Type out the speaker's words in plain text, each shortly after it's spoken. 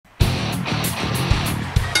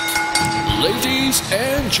Ladies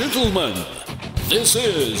and gentlemen, this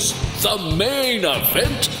is the main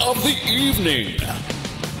event of the evening.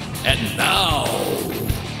 And now,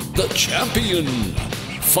 the champion,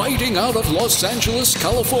 fighting out of Los Angeles,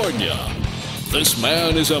 California. This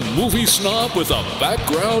man is a movie snob with a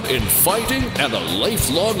background in fighting and a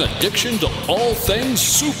lifelong addiction to all things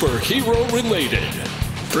superhero related.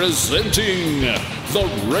 Presenting the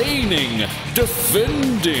reigning,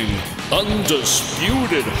 defending,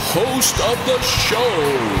 undisputed host of the show,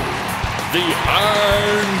 the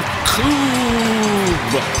Iron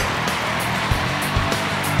Cube.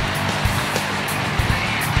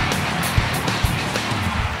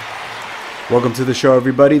 Welcome to the show,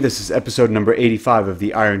 everybody. This is episode number 85 of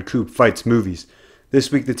the Iron Coop Fights Movies.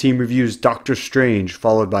 This week, the team reviews Doctor Strange,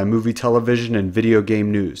 followed by movie, television, and video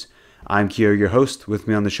game news. I'm Keo, your host. With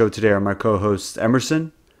me on the show today are my co-hosts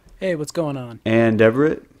Emerson. Hey, what's going on? And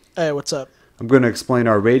Everett. Hey, what's up? I'm going to explain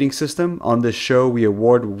our rating system. On this show, we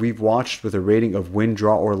award what we've watched with a rating of win,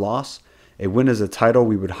 draw, or loss. A win is a title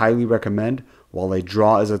we would highly recommend, while a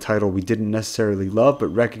draw is a title we didn't necessarily love but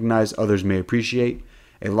recognize others may appreciate.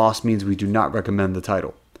 A loss means we do not recommend the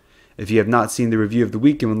title. If you have not seen the review of the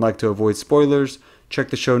week and would like to avoid spoilers, check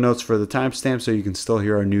the show notes for the timestamp so you can still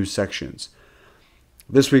hear our news sections.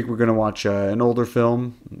 This week we're going to watch an older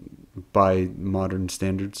film by modern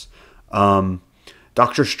standards,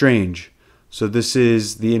 Doctor Strange. So this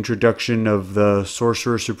is the introduction of the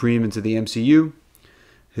Sorcerer Supreme into the MCU,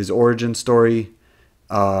 his origin story.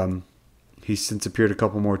 He's since appeared a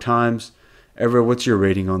couple more times. Everett, what's your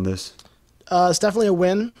rating on this? It's definitely a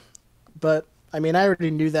win, but I mean, I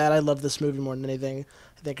already knew that. I love this movie more than anything.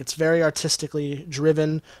 I think it's very artistically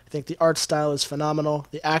driven. I think the art style is phenomenal.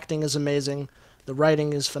 The acting is amazing. The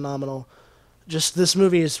writing is phenomenal. Just this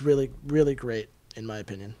movie is really, really great, in my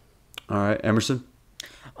opinion. All right, Emerson?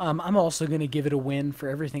 I'm also going to give it a win for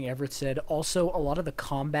everything Everett said. Also, a lot of the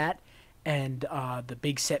combat and the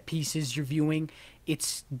big set pieces you're viewing,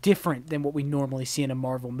 it's different than what we normally see in a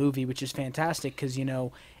Marvel movie, which is fantastic because, you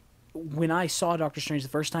know, when I saw Doctor Strange the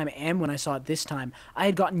first time and when I saw it this time, I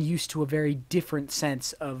had gotten used to a very different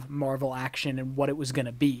sense of Marvel action and what it was going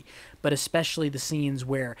to be. But especially the scenes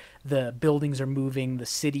where the buildings are moving, the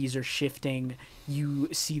cities are shifting, you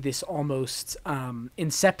see this almost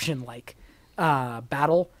Inception-like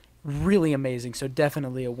battle. Really amazing. So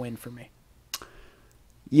definitely a win for me.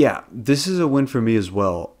 Yeah, this is a win for me as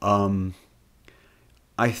well.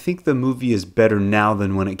 I think the movie is better now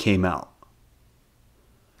than when it came out.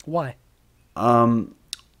 Why?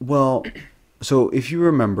 Well, so if you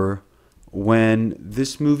remember, when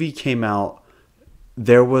this movie came out,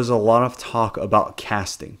 there was a lot of talk about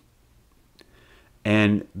casting.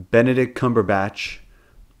 And Benedict Cumberbatch,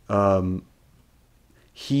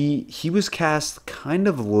 he was cast kind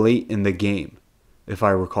of late in the game, if I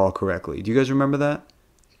recall correctly. Do you guys remember that?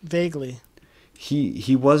 Vaguely.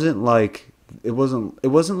 He wasn't like, it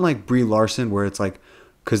wasn't like Brie Larson where it's like,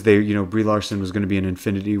 because they, you know, Brie Larson was going to be in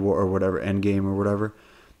Infinity War or whatever, Endgame or whatever,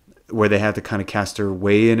 where they had to kind of cast her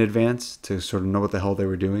way in advance to sort of know what the hell they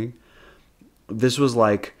were doing. This was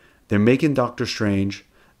like, they're making Doctor Strange.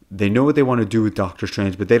 They know what they want to do with Doctor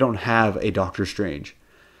Strange, but they don't have a Doctor Strange.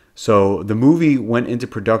 So the movie went into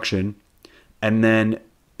production, and then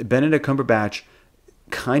Benedict Cumberbatch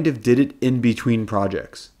kind of did it in between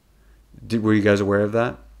projects. Were you guys aware of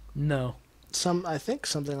that? No. I think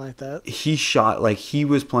something like that. He shot, like, he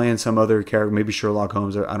was playing some other character, maybe Sherlock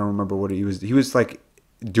Holmes, or I don't remember what he was. He was like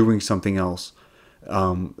doing something else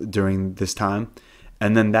during this time,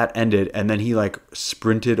 and then that ended, and then he like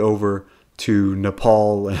sprinted over to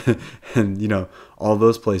Nepal and you know, all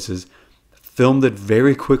those places, filmed it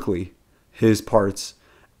very quickly, his parts,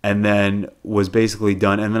 and then was basically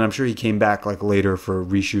done. And then I'm sure he came back like later for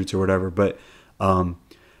reshoots or whatever, but so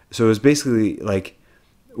it was basically like,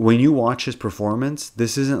 when you watch his performance,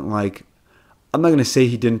 this isn't like, I'm not going to say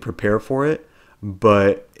he didn't prepare for it,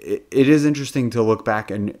 but it is interesting to look back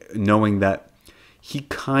and knowing that he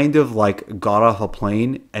kind of like got off a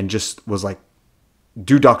plane and just was like,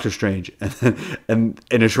 do Doctor Strange and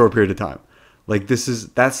in a short period of time. Like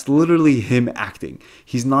that's literally him acting.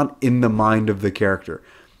 He's not in the mind of the character.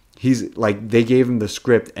 He's like, they gave him the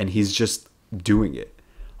script and he's just doing it.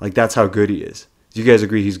 Like, that's how good he is. Do you guys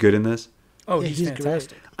agree he's good in this? Oh, Yeah, he's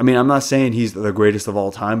fantastic. great. I mean, I'm not saying he's the greatest of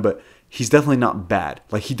all time, but he's definitely not bad.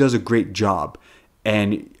 Like, he does a great job.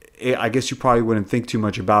 And I guess you probably wouldn't think too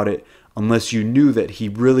much about it unless you knew that he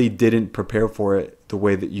really didn't prepare for it the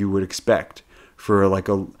way that you would expect for like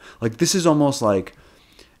this is almost like,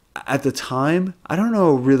 at the time, I don't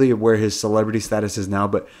know really where his celebrity status is now,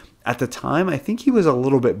 but at the time, I think he was a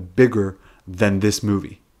little bit bigger than this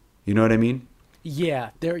movie. You know what I mean? Yeah,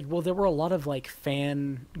 there were a lot of like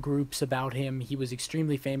fan groups about him. He was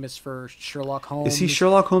extremely famous for Sherlock Is he Holmes.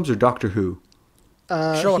 Sherlock Holmes or Doctor Who?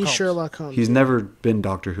 Sherlock He's Holmes. Sherlock Holmes. He's yeah. never been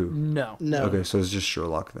Doctor Who. No. No. Okay, so it's just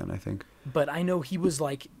Sherlock then, I think. But I know he was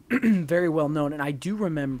like very well known, and I do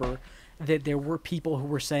remember that there were people who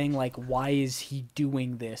were saying like, why is he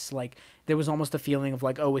doing this? Like there was almost a feeling of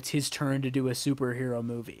like, oh, it's his turn to do a superhero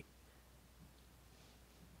movie.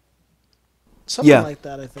 Something Yeah. like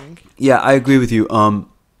that, I think. Yeah, I agree with you.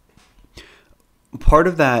 Part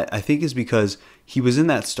of that I think is because he was in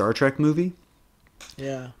that Star Trek movie,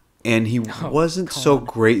 Yeah. and he wasn't so Khan.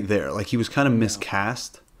 great there. Like he was kind of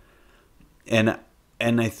miscast, and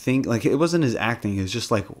I think like it wasn't his acting. It was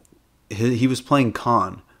just like he was playing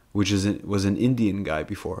Khan, which was an Indian guy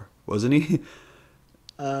before, wasn't he?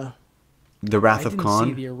 The Wrath I of didn't Khan.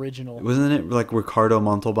 see the original. Wasn't it like Ricardo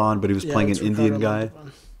Montalban, but he was Yeah, playing an it's Indian Ricardo guy,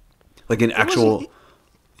 Montalban. like an actual, wasn't-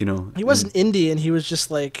 you know. He wasn't Indian. He was just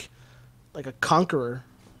like a conqueror,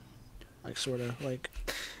 like sort of like.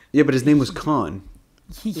 Yeah, but his name was Khan.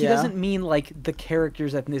 He Yeah. doesn't mean like the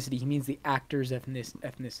character's ethnicity. He means the actor's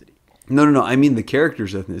ethnicity. No. I mean the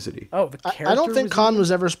character's ethnicity. Oh, the character. I don't think was Khan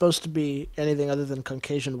was ever supposed to be anything other than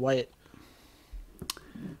Caucasian white.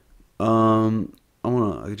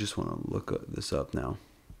 I just wanna look this up now.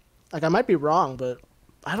 Like I might be wrong, but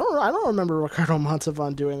I don't remember Ricardo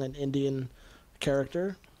Montalban doing an Indian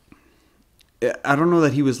character. I don't know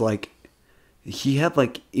that he was like, he had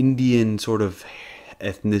like Indian sort of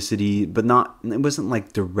ethnicity, but not. It wasn't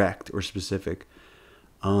like direct or specific.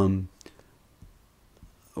 Does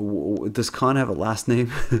Khan have a last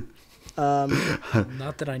name?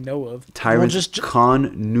 Not that I know of. Tyrant just-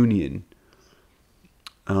 Khan Noonien.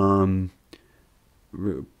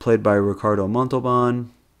 Played by Ricardo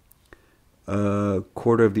Montalban.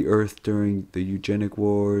 Quarter of the Earth during the eugenic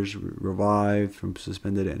wars, revived from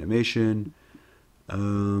suspended animation.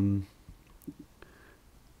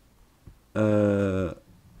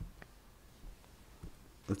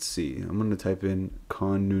 Let's see. I'm gonna type in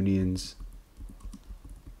Khan Noonien's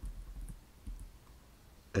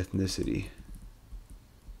ethnicity.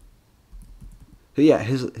 Yeah,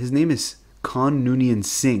 his name is Khan Noonien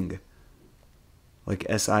Singh. Like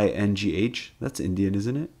Singh. That's Indian,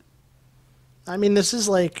 isn't it? I mean, this is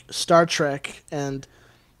like Star Trek, and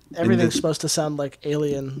everything's the- supposed to sound like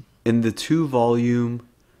alien. In the 2-volume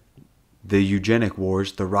The Eugenic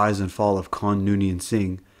Wars, The Rise and Fall of Khan Noonien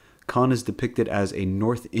Singh, Khan is depicted as a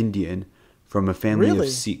North Indian from a family Really?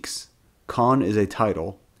 of Sikhs. Khan is a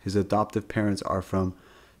title. His adoptive parents are from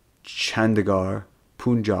Chandigarh,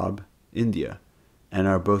 Punjab, India, and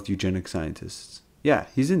are both eugenic scientists. Yeah,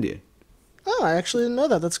 he's Indian. Oh, I actually didn't know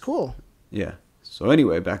that. That's cool. Yeah. So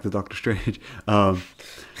anyway, back to Doctor Strange.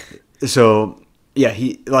 So yeah,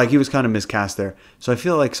 he was kind of miscast there. So I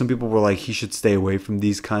feel like some people were like he should stay away from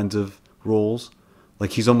these kinds of roles.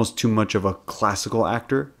 Like he's almost too much of a classical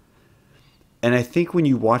actor. And I think when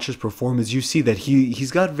you watch his performance, you see that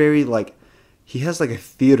he's got very like he has like a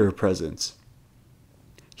theater presence.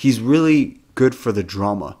 He's really good for the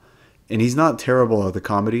drama, and he's not terrible at the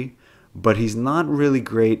comedy, but he's not really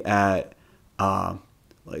great at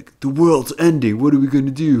like the world's ending. What are we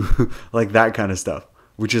gonna do? Like that kind of stuff,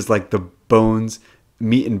 which is like the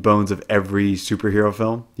meat and bones of every superhero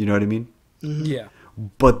film. You know what I mean? Yeah.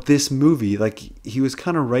 But this movie, like he was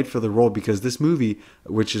kind of right for the role because this movie,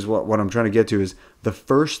 which is what I'm trying to get to, is the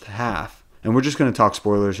first half. And we're just going to talk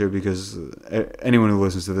spoilers here because anyone who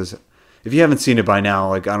listens to this, if you haven't seen it by now,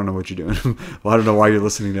 like I don't know what you're doing. Well, I don't know why you're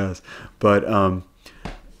listening to us. But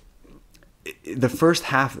the first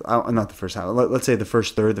half, not the first half, let's say the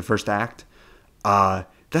first third, the first act,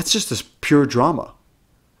 that's just this pure drama.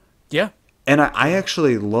 Yeah. And I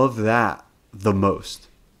actually love that the most.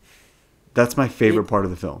 That's my favorite part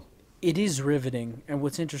of the film. It is riveting, and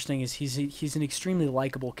what's interesting is he's an extremely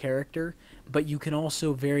likable character, but you can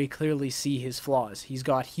also very clearly see his flaws. He's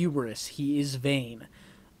got hubris. He is vain,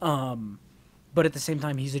 but at the same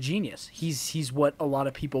time, he's a genius. He's what a lot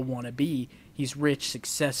of people want to be. He's rich,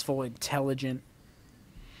 successful, intelligent.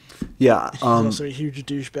 Yeah. He's also a huge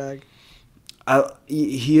douchebag.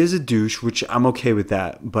 He is a douche, which I'm okay with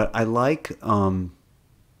that. But I like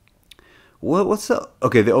what's the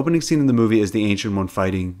opening scene in the movie is the Ancient One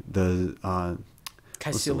fighting the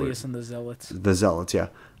Caecilius and the Zealots. the Zealots, yeah.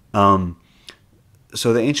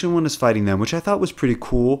 So the Ancient One is fighting them, which I thought was pretty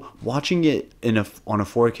cool. Watching it on a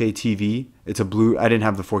 4K TV, it's a blue. I didn't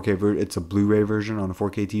have the 4K version. It's a Blu-ray version on a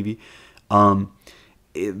 4K TV.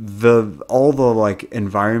 All the like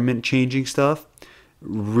environment changing stuff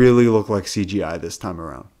really looked like CGI this time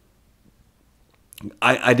around.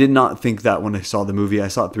 I did not think that when I saw the movie. I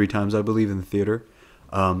saw it 3 times, I believe, in the theater.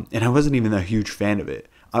 and I wasn't even a huge fan of it.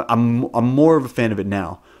 I'm more of a fan of it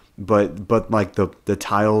now, but like the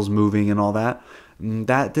tiles moving and all that,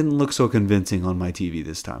 that didn't look so convincing on my TV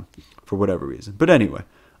this time for whatever reason. But anyway,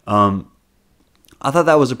 I thought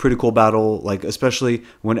that was a pretty cool battle, like especially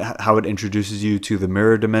how it introduces you to the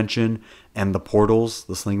mirror dimension and the portals,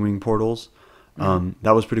 the sling ring portals.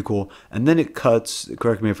 That was pretty cool. And then it cuts,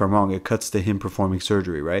 correct me if I'm wrong, it cuts to him performing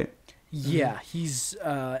surgery, right? Yeah, he's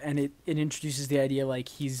and it introduces the idea like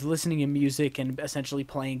he's listening to music and essentially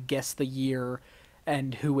playing guess the year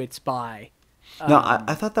and who it's by. Now,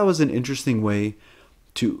 I thought that was an interesting way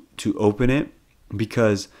to open it,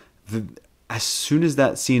 because as soon as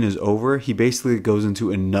that scene is over, he basically goes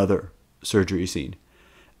into another surgery scene.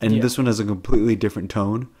 And this one has a completely different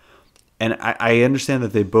tone. And I understand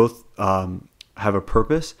that they both have a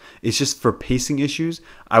purpose. It's just for pacing issues.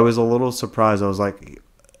 I was a little surprised. I was like,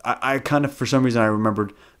 I kind of, for some reason, I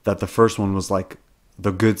remembered that the first one was like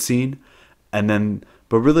the good scene. And then,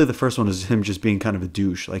 but really the first one is him just being kind of a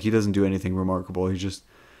douche. Like he doesn't do anything remarkable. He's just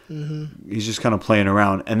kind of playing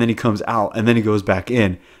around. And then he comes out and then he goes back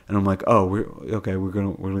in. And I'm like, oh, we're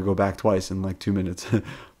gonna go back twice in like 2 minutes.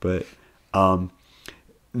 But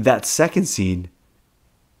that second scene,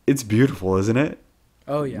 it's beautiful, isn't it?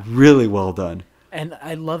 Oh yeah, really well done. And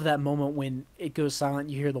I love that moment when it goes silent.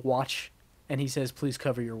 You hear the watch, and he says, "Please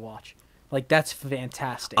cover your watch." Like that's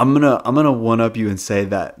fantastic. I'm gonna one up you and say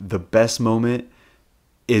that the best moment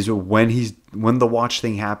is when the watch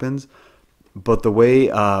thing happens, but the way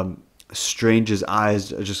Strange's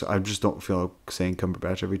eyes, I just don't feel like saying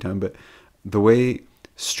Cumberbatch every time, but the way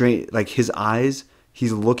Strange, like his eyes,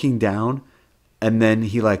 he's looking down, and then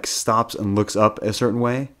he like stops and looks up a certain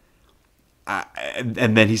way.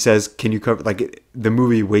 And then he says, "Can you cover?" Like the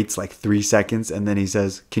movie waits like 3 seconds, and then he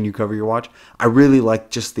says, "Can you cover your watch?" I really like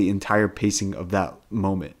just the entire pacing of that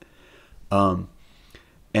moment. And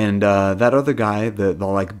that other guy, the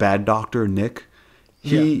like bad doctor Nick,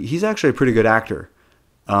 he's actually a pretty good actor.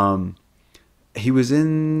 He was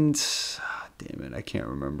in, damn it, I can't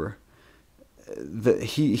remember.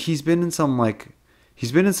 He's been in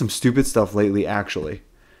some stupid stuff lately. Actually,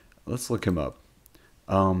 let's look him up.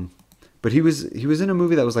 But he was in a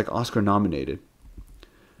movie that was like Oscar nominated.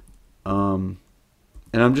 And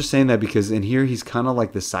I'm just saying that because in here he's kind of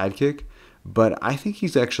like the sidekick, but I think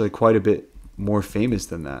he's actually quite a bit more famous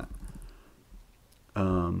than that.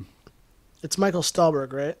 It's Michael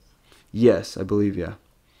Stahlberg, right? Yes, I believe, yeah.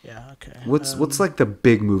 Yeah, okay. What's like the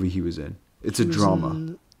big movie he was in? It's a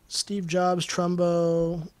drama. Steve Jobs,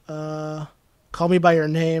 Trumbo, Call Me by Your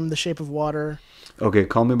Name, The Shape of Water. Okay,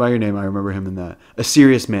 Call Me by Your Name. I remember him in that. A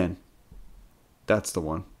Serious Man. That's the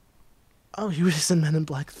one. Oh, he was in Men in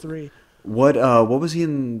Black 3. What was he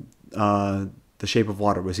in The Shape of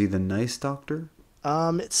Water? Was he the nice doctor?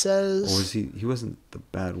 It says... Or was he wasn't the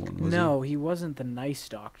bad one, was he? No, he wasn't the nice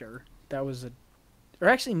doctor. That was a... Or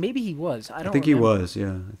actually, maybe he was. I think remember. he was,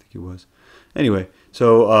 yeah. I think he was. Anyway,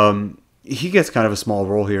 so he gets kind of a small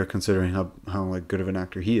role here considering how like good of an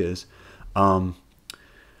actor he is. The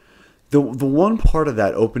one part of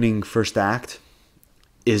that opening first act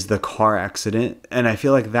is the car accident, and I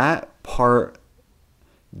feel like that part,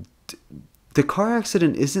 the car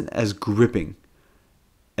accident isn't as gripping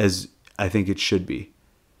as I think it should be.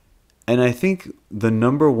 And I think the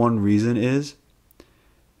number one reason is,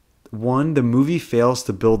 one, the movie fails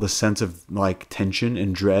to build a sense of like tension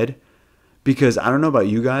and dread, because I don't know about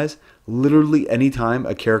you guys, literally anytime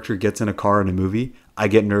a character gets in a car in a movie, I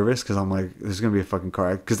get nervous because I'm like, there's going to be a fucking car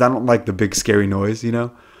accident, because I don't like the big scary noise, you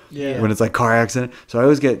know? Yeah. When it's like car accident. So I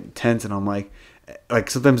always get tense, and I'm like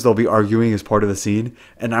sometimes they'll be arguing as part of the scene,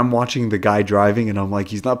 and I'm watching the guy driving, and I'm like,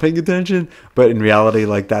 he's not paying attention. But in reality,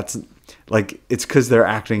 like that's like, it's because they're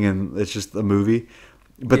acting and it's just a movie.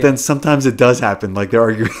 But then sometimes it does happen, like they're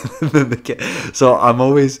arguing. So I'm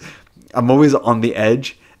always on the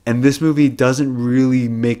edge, and this movie doesn't really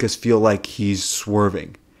make us feel like he's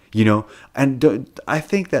swerving, you know. And I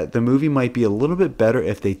think that the movie might be a little bit better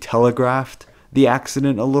if they telegraphed the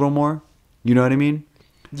accident a little more. You know what I mean?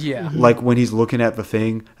 Yeah. Like when he's looking at the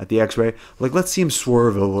thing, at the x-ray, like let's see him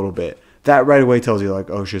swerve a little bit. That right away tells you like,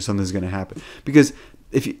 oh shit, something's going to happen. Because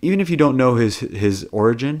even if you don't know his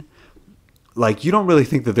origin, like you don't really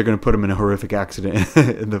think that they're going to put him in a horrific accident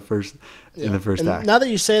in the first act. Now that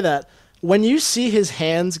you say that, when you see his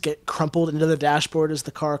hands get crumpled into the dashboard as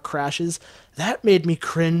the car crashes, that made me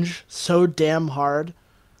cringe so damn hard.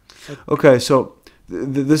 Okay, so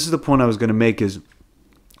this is the point I was going to make is,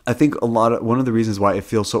 I think one of the reasons why it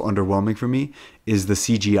feels so underwhelming for me is the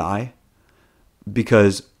CGI,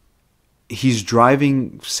 because he's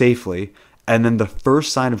driving safely, and then the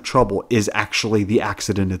first sign of trouble is actually the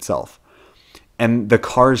accident itself. and the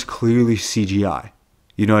car is clearly CGI.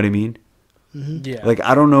 You know what I mean? Yeah. Like,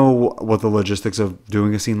 I don't know what the logistics of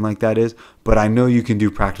doing a scene like that is, but I know you can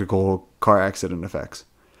do practical car accident effects.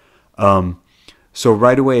 So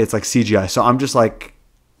right away it's like CGI. So I'm just like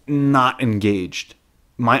not engaged.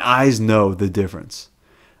 My eyes know the difference.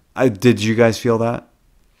 Did you guys feel that?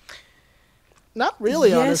 Not really,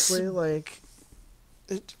 Yes. honestly. Like,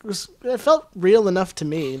 it felt real enough to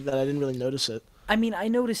me that I didn't really notice it. I mean, I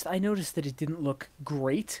noticed that it didn't look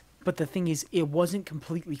great, but the thing is, it wasn't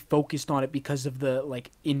completely focused on it because of the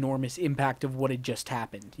like enormous impact of what had just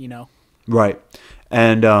happened. You know. Right.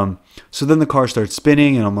 And so then the car starts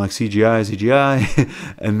spinning, and I'm like, CGI,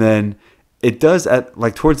 CGI. And then it does, at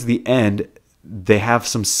like towards the end, they have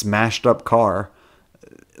some smashed up car.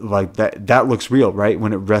 Like that looks real, right?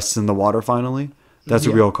 When it rests in the water finally. That's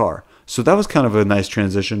a real car. So that was kind of a nice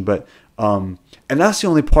transition. But and that's the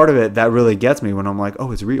only part of it that really gets me when I'm like,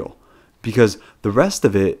 oh, it's real. Because the rest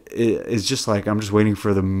of it is just like, I'm just waiting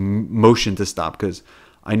for the motion to stop because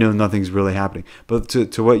I know nothing's really happening. But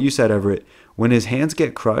to what you said, Everett, when his hands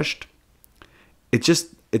get crushed, it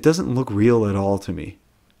doesn't look real at all to me.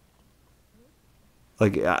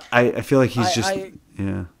 Like, I feel like he's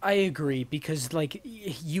yeah. I agree because like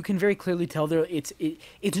you can very clearly tell there it's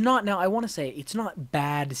not, now I want to say it's not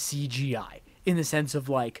bad CGI in the sense of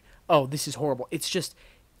like, oh, this is horrible. It's just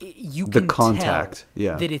you The can contact, tell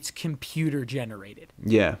yeah. that it's computer generated.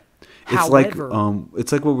 Yeah. It's However-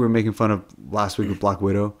 it's like what we were making fun of last week with Black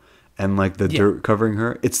Widow and like the Yeah. dirt covering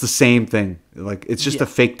her. It's the same thing. Like, it's just Yeah. a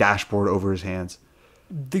fake dashboard over his hands.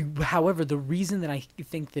 However, the reason that I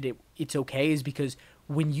think that it's okay is because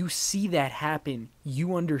when you see that happen,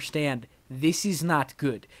 you understand this is not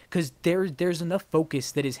good because there's enough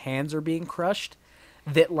focus that his hands are being crushed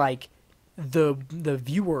that like the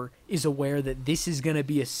viewer is aware that this is going to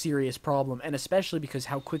be a serious problem, and especially because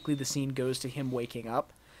how quickly the scene goes to him waking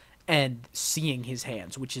up and seeing his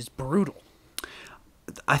hands, which is brutal.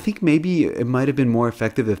 I think maybe it might have been more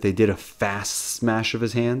effective if they did a fast smash of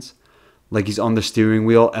his hands. Like, he's on the steering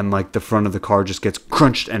wheel and like the front of the car just gets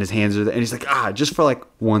crunched and his hands are there, and he's like, just for like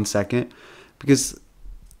 1 second. Because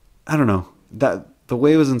I don't know, that the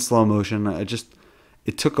way it was in slow motion,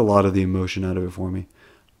 it took a lot of the emotion out of it for me.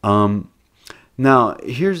 Now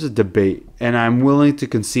here's a debate, and I'm willing to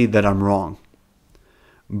concede that I'm wrong.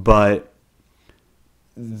 But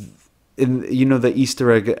the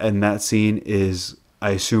Easter egg in that scene is,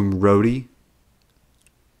 I assume, Rhodey.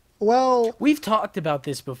 Well, We've talked about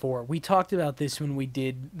this before. We talked about this when we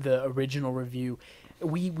did the original review.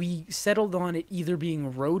 We settled on it either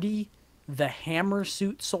being Rhodey, the hammer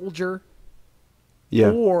suit soldier,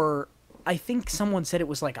 Yeah. or I think someone said it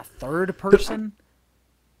was like a third person.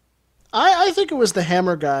 I think it was the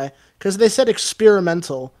hammer guy because they said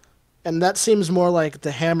experimental, and that seems more like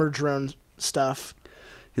the hammer drone stuff.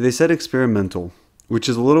 They said experimental, which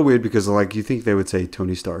is a little weird because like you think they would say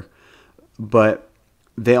Tony Stark, but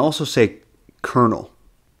they also say Colonel.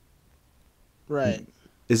 Right.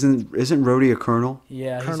 Isn't Rhodey a colonel?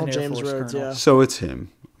 Yeah, he's Colonel an Air James Force Rhodes, colonel. yeah. So it's him,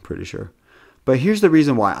 I'm pretty sure. But here's the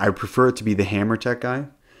reason why I prefer it to be the Hammer Tech guy,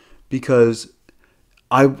 because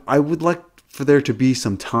I would like for there to be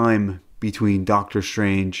some time between Doctor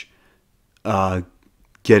Strange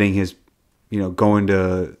getting his, going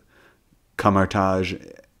to Camartage.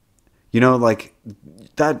 Like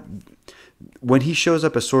that, when he shows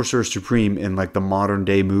up as Sorcerer Supreme in like the modern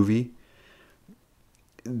day movie,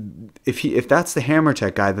 if that's the Hammer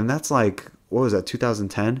Tech guy, then that's like, what was that,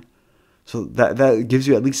 2010? So that gives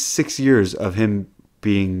you at least 6 years of him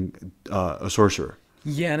being a sorcerer.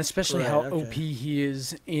 Yeah, and especially Right, how okay. OP he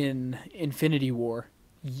is in Infinity War.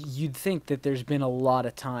 You'd think that there's been a lot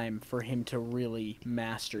of time for him to really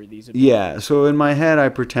master these abilities. Yeah, so in my head I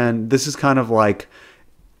pretend this is kind of like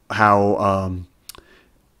how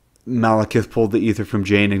Malekith pulled the ether from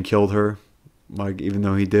Jane and killed her. Like, even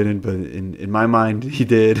though he didn't, but in my mind he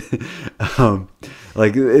did.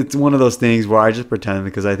 Like, it's one of those things where I just pretend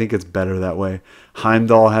because I think it's better that way.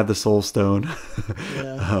 Heimdall had the Soul Stone.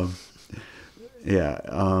 Yeah.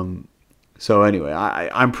 So anyway,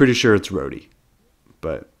 I'm pretty sure it's Rhodey.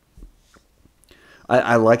 But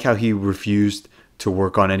I like how he refused to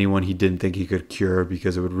work on anyone he didn't think he could cure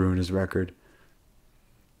because it would ruin his record.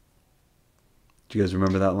 Do you guys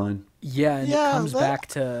remember that line? Yeah, and Yeah, it comes that- back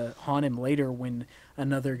to haunt him later when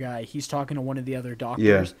another guy, he's talking to one of the other doctors,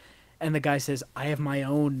 Yeah. and the guy says, I have my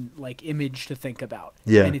own like image to think about.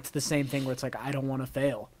 Yeah. And it's the same thing where it's like, I don't want to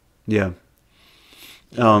fail. Yeah.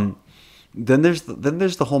 Then there's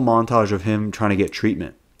the whole montage of him trying to get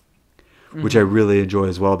treatment, which I really enjoy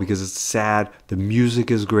as well because it's sad. The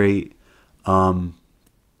music is great.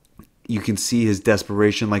 you can see his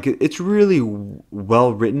desperation. Like it's really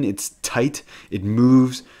well written. It's tight. It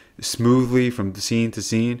moves smoothly from scene to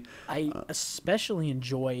scene. I especially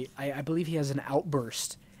enjoy. I believe he has an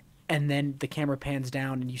outburst, and then the camera pans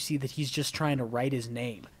down, and you see that he's just trying to write his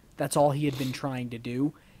name. That's all he had been trying to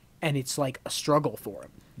do, and it's like a struggle for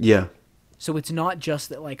him. Yeah. So it's not just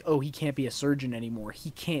that like, oh, he can't be a surgeon anymore.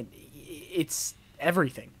 He can't. It's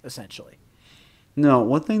everything essentially. No,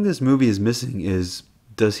 one thing this movie is missing is,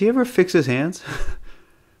 does he ever fix his hands?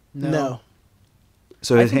 No.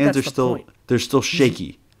 So I his think hands are that's the still point. they're still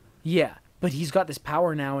shaky. Yeah, but he's got this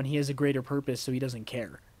power now, and he has a greater purpose, so he doesn't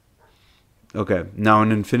care. Okay. Now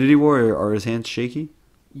in Infinity War, are his hands shaky?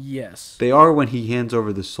 Yes. They are when he hands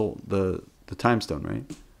over the soul, the time stone, right?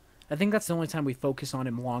 I think that's the only time we focus on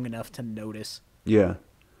him long enough to notice. Yeah.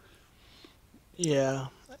 Yeah.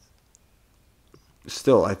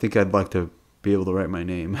 Still, I think I'd like to be able to write my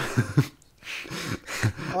name.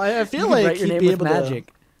 Well, I feel You could like write your he'd name be with able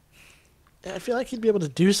magic. to. I feel like he'd be able to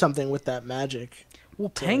do something with that magic. Well,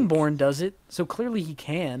 Pangborn does it, so clearly he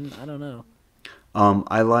can. I don't know.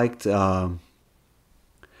 I liked.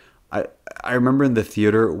 I remember in the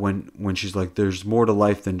theater when she's like, "There's more to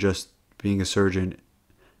life than just being a surgeon,"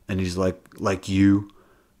 and he's like you.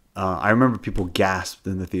 I remember people gasped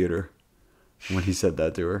in the theater when he said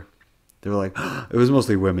that to her. They were like, it was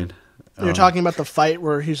mostly women. You're talking about the fight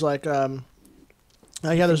where he's like, oh,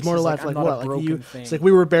 yeah, there's more to he's life. like, Like, "I'm not a what? Like broken you? thing." It's like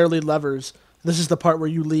we were barely lovers. This is the part where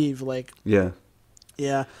you leave. Like, Yeah.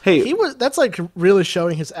 yeah. Hey- he was. That's like really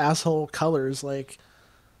showing his asshole colors. Like,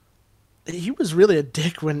 he was really a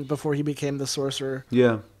dick before he became the sorcerer.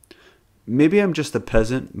 Yeah. Maybe I'm just a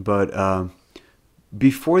peasant, but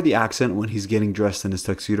before the accent, when he's getting dressed in his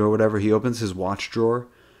tuxedo or whatever, he opens his watch drawer.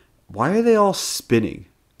 Why are they all spinning?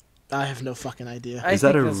 I have no fucking idea. I Is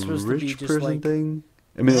that think a that's supposed to be rich just person like, thing?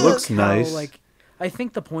 I mean, it look looks how, nice. Like, I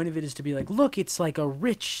think the point of it is to be like, look, it's like a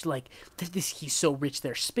rich, like he's so rich.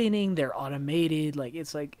 They're spinning. They're automated. Like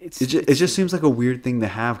it's like It just seems like a weird thing to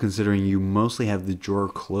have, considering you mostly have the drawer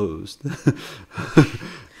closed.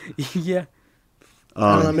 yeah.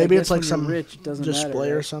 I don't know. Maybe guess it's like when you're some rich, it doesn't display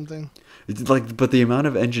matter, or right? something. It's like, but the amount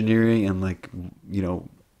of engineering and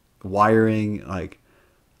wiring, like,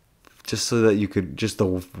 just so that you could just the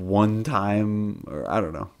one time, or I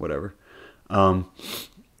don't know, whatever.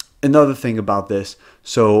 Another thing about this,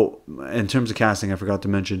 so in terms of casting, I forgot to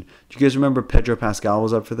mention. Do you guys remember Pedro Pascal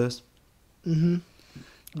was up for this? Didn't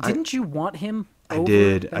you want him? I over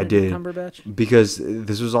did. Benedict Cumberbatch? Because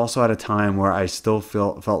this was also at a time where I still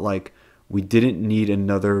felt like we didn't need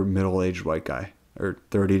another middle-aged white guy or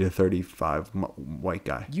 30 to 35 white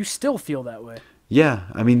guy. You still feel that way. Yeah,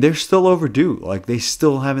 I mean they're still overdue. Like they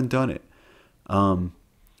still haven't done it.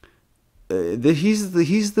 He's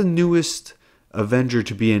the newest Avenger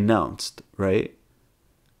to be announced, right?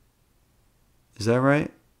 Is that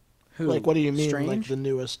right? Who? Like, what do you mean? Like Strange? the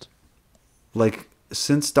newest? Like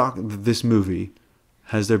since this movie,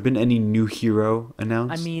 has there been any new hero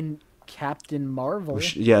announced? I mean, Captain Marvel.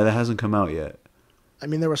 Yeah, that hasn't come out yet. I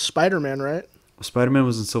mean, there was Spider-Man, right? Spider-Man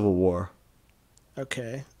was in Civil War,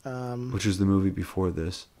 Okay. which was the movie before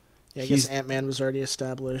this. Yeah, I he's- guess Ant-Man was already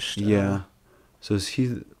established. Yeah. So is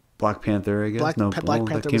he Black Panther, I guess? Black no,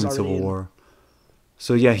 Panther that came in was Civil already in. War.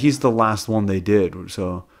 So yeah, he's the last one they did.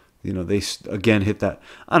 So, they again hit that.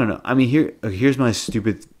 I don't know. I mean, here's my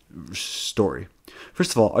stupid story.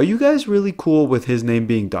 First of all, are you guys really cool with his name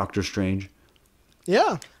being Doctor Strange?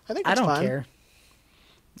 Yeah, I think I it's don't fine. care.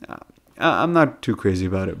 I'm not too crazy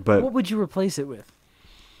about it, but What would you replace it with?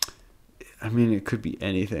 I mean, it could be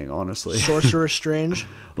anything, honestly. Sorcerer Strange.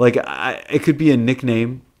 Like, it could be a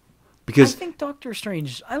nickname, because I think Doctor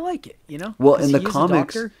Strange. I like it. You know. well, 'Cause in the he is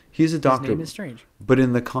comics, a doctor, he's a doctor. His name is Strange. But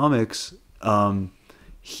in the comics,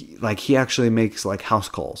 he actually makes like house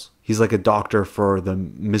calls. He's like a doctor for the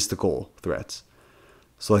mystical threats.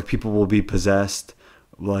 So like people will be possessed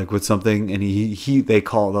like with something, and they're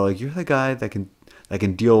like, you're the guy that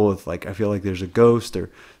can deal with, like, I feel like there's a ghost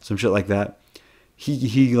or some shit like that.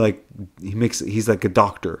 He's like a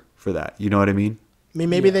doctor for that. You know what I mean? I mean,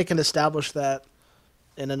 maybe Yeah. they can establish that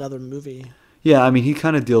in another movie. Yeah, I mean, he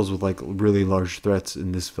kind of deals with like really large threats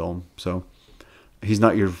in this film. So he's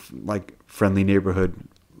not your like friendly neighborhood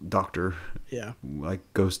doctor, Yeah. like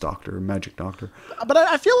ghost doctor or magic doctor. But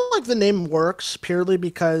I feel like the name works purely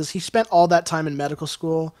because he spent all that time in medical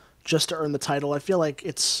school just to earn the title. I feel like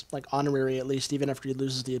it's like honorary, at least, even after he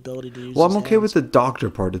loses the ability to use Well, I'm his okay with hands. the doctor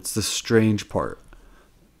part. It's the strange part.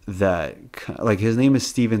 That, like, his name is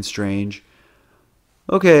Stephen Strange.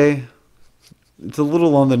 Okay. It's a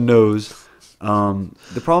little on the nose.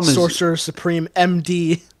 The problem is, Sorcerer Supreme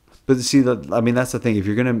MD. but see, that's the thing.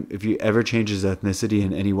 If you ever change his ethnicity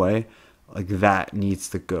in any way, Like that needs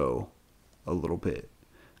to go a little bit.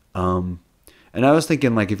 And I was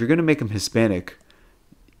thinking, like, if you're gonna make him Hispanic,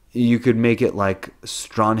 you could make it like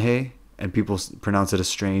Strange, and people pronounce it as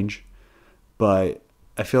strange. But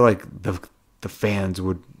I feel like the fans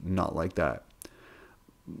would not like that.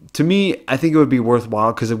 To me, I think it would be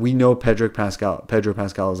worthwhile because we know Pedro Pascal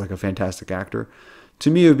is like a fantastic actor. To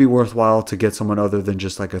me, it would be worthwhile to get someone other than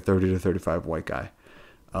just like a 30 to 35 white guy.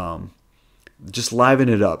 Just liven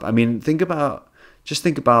it up. I mean, think about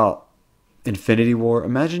Infinity War.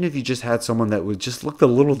 Imagine if you just had someone that would just looked a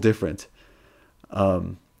little different,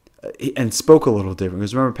 and spoke a little different.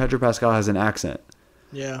 Because remember, Pedro Pascal has an accent.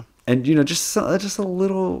 Yeah. And just a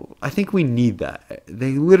little. I think we need that.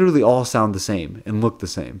 They literally all sound the same and look the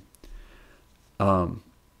same. I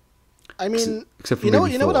mean, except for you know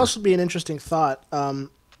maybe what Thor. else would be an interesting thought.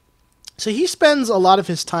 So he spends a lot of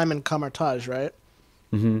his time in Camartage, right?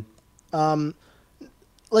 Mm-hmm.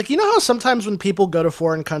 Like, you know how sometimes when people go to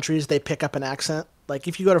foreign countries, they pick up an accent? Like,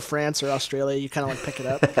 if you go to France or Australia, you kind of, like, pick it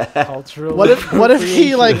up. Cultural. What if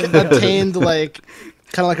he, like, attained, like,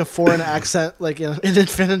 kind of like a foreign accent, like, in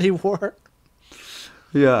Infinity War?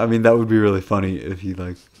 Yeah, I mean, that would be really funny if he,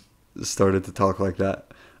 like, started to talk like that.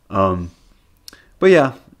 But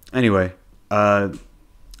yeah, anyway,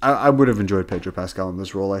 I would have enjoyed Pedro Pascal in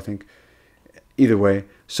this role, I think. Either way.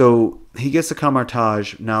 So he gets to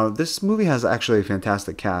Camartage. Now, this movie has actually a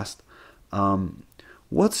fantastic cast.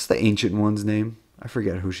 What's the Ancient One's name? I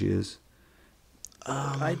forget who she is.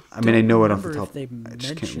 I mean, I know it off the remember top. if they I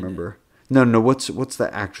just can't mention remember. No. What's the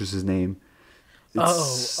actress's name?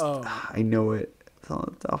 Oh. I know it. It's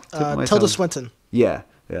off the tip of my Tilda tongue. Swinton. Yeah.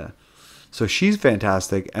 So she's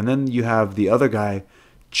fantastic. And then you have the other guy,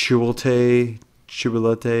 Chiwetel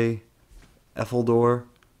Ejiofor.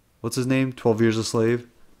 What's his name? 12 Years a Slave?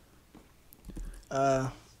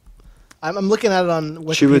 I'm looking at it on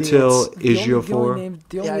Wikipedia. Chiwetel The Ejiofor. only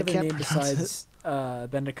Yeah, I other can't name pronounce besides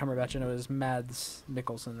Benedict Cumberbatch I know is Mads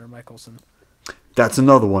Mikkelsen or Michelson. That's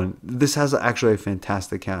another one. This has actually a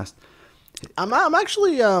fantastic cast. I'm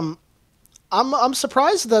actually I'm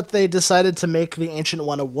surprised that they decided to make the Ancient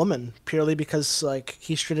One a woman purely because like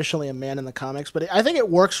he's traditionally a man in the comics, but I think it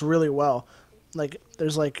works really well. Like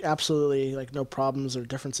there's like absolutely like no problems or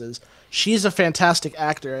differences. She's a fantastic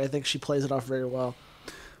actor. I think she plays it off very well.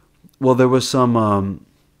 Well, there was some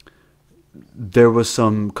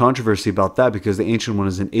controversy about that because the Ancient One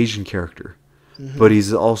is an Asian character, but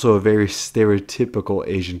he's also a very stereotypical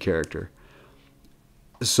Asian character.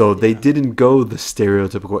 So they didn't go the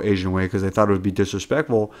stereotypical Asian way because they thought it would be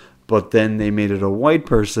disrespectful, but then they made it a white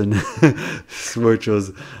person, which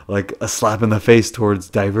was like a slap in the face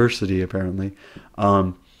towards diversity, apparently.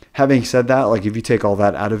 Having said that, like if you take all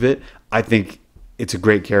that out of it, I think it's a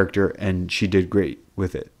great character and she did great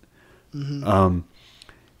with it.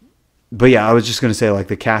 But yeah, I was just going to say like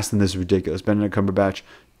the cast in this is ridiculous. Benedict Cumberbatch,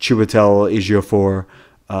 Chiwetel Ejiofor,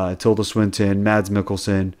 Tilda Swinton, Mads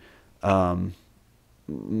Mikkelsen,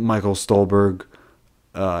 Michael Stolberg,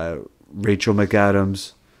 Rachel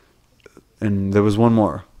McAdams, and there was one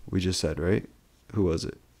more we just said, right? Who was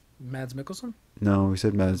it? Mads Mikkelsen? No, we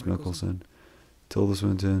said Mads Mikkelsen. Tilda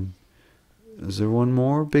Swinton. Is there one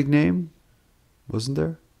more big name? Wasn't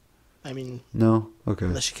there? I mean, No? Okay.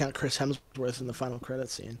 unless you count Chris Hemsworth in the final credit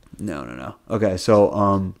scene. No. Okay,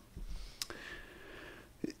 so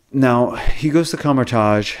now he goes to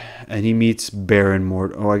Camartage and he meets Baron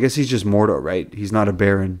Mordo. Oh, I guess he's just Mordo, right? He's not a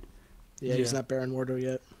Baron. Yeah, he's not Baron Mordo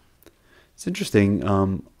yet. It's interesting.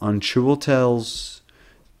 On Chiwetel's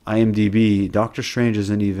IMDb, Doctor Strange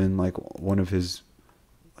isn't even like one of his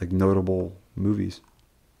like notable movies.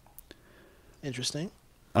 Interesting.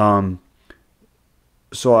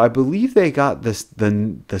 So I believe they got the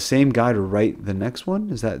same guy to write the next one.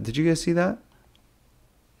 Did you guys see that?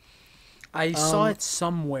 I saw it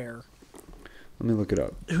somewhere. Let me look it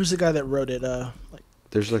up. Who's the guy that wrote it?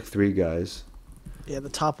 There's like 3 guys. Yeah, the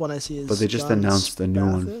top one I see is. But they just John announced a new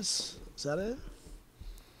one. Spathis. Is that it?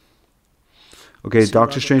 Okay, See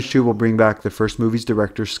Doctor Robert. Strange 2 will bring back the first movie's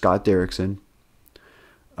director, Scott Derrickson,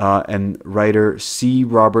 and writer C.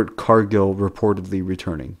 Robert Cargill reportedly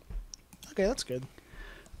returning. Okay, that's good.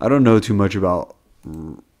 I don't know too much about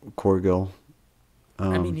Cargill.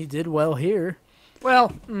 I mean, he did well here.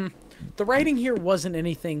 Well, the writing here wasn't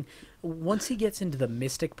anything. Once he gets into the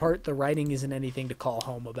mystic part, the writing isn't anything to call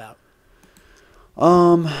home about.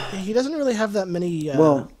 Yeah, he doesn't really have that many.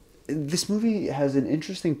 Well, this movie has an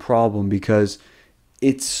interesting problem because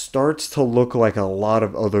it starts to look like a lot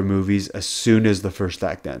of other movies as soon as the first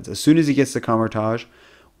act ends. As soon as he gets to Camartage,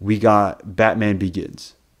 we got Batman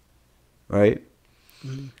Begins, right?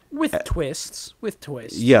 With twists.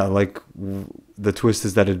 Yeah, like the twist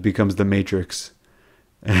is that it becomes the Matrix.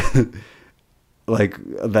 Like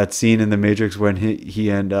that scene in the Matrix when he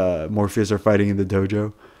and Morpheus are fighting in the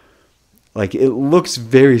dojo. Like it looks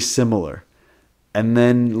very similar. And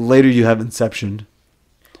then later you have Inception.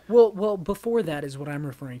 Well, before that is what I'm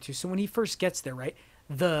referring to. So when he first gets there, right?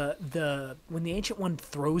 When the Ancient One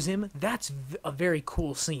throws him, that's a very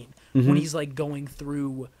cool scene. When he's like going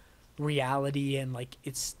through reality and like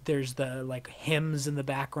there's the like hymns in the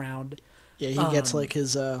background. Yeah, he gets like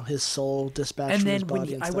his soul dispatched And from then his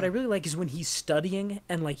body and stuff. what I really like is when he's studying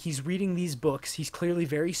and like he's reading these books. He's clearly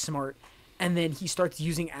very smart, and then he starts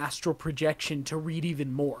using astral projection to read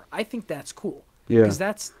even more. I think that's cool. Yeah, because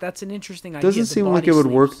that's an interesting idea. Doesn't seem like it would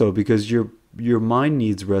work though, because your mind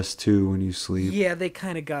needs rest too when you sleep. Yeah, they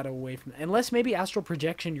kind of got away from that. Unless maybe astral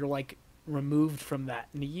projection, you're like removed from that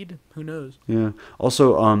need. Who knows? Yeah.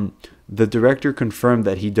 Also, the director confirmed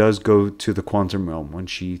that he does go to the quantum realm when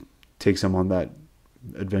she takes him on that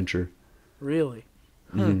adventure. Really?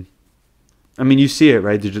 Mm-hmm. I mean, you see it,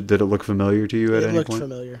 right? Did it look familiar to you at any point? It looked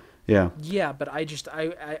familiar. Yeah. Yeah, but I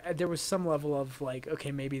there was some level of like,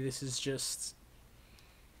 okay, maybe this is just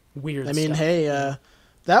weird. I mean, stuff. hey,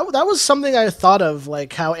 that was something I thought of,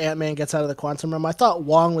 like how Ant-Man gets out of the quantum realm. I thought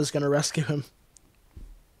Wong was going to rescue him.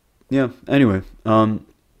 Yeah. Anyway,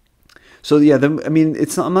 so yeah, I mean,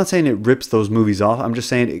 I'm not saying it rips those movies off. I'm just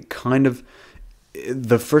saying it kind of.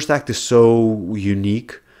 The first act is so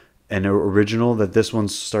unique and original that this one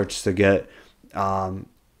starts to get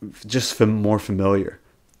just more familiar.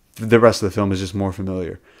 The rest of the film is just more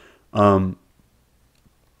familiar. But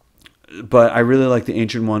I really like the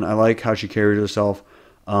Ancient One. I like how she carried herself.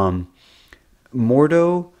 Mordo,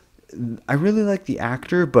 I really like the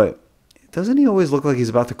actor, but doesn't he always look like he's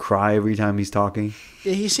about to cry every time he's talking?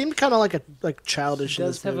 Yeah, he seemed kind of like childish. He in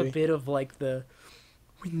does this have movie. a bit of like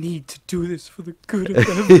we need to do this for the good of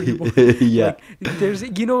everyone. Yeah. Like, there's,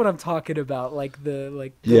 you know what I'm talking about,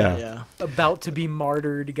 Yeah. about to be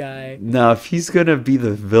martyred guy. Now, if he's gonna be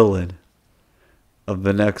the villain of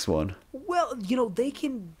the next one, Well, they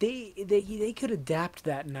could adapt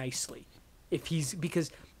that nicely,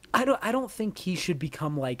 because I don't think he should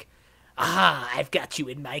become like, I've got you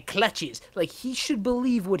in my clutches. Like, he should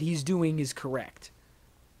believe what he's doing is correct.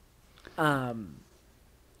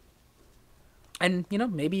 And,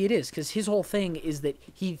 maybe it is, because his whole thing is that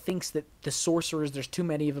he thinks that the sorcerers, there's too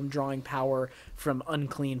many of them drawing power from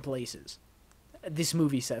unclean places. This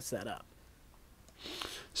movie sets that up.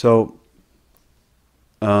 so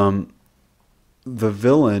the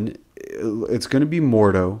villain, it's going to be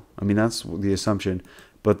Mordo. I mean, that's the assumption.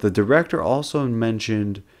 But the director also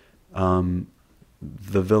mentioned the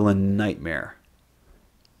villain Nightmare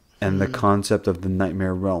and the concept of the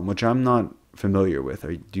Nightmare realm, which I'm not familiar with.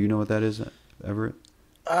 Do you know what that is, Everett?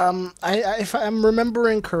 If I'm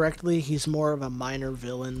remembering correctly, he's more of a minor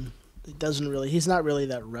villain. He's not really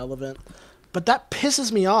that relevant. But that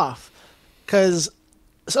pisses me off, because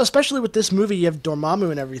especially with this movie, you have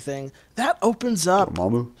Dormammu and everything. That opens up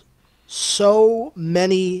Dormammu? so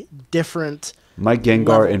many different Mike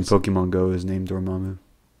Gengar in levels. Pokemon Go is named Dormammu.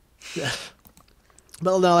 Yeah.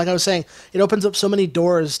 But no, like I was saying, it opens up so many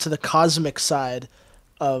doors to the cosmic side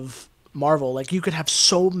of Marvel. Like, you could have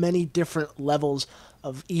so many different levels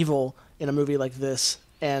of evil in a movie like this,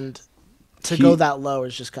 and to go that low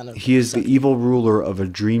is just kind of... He is the evil ruler of a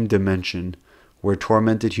dream dimension where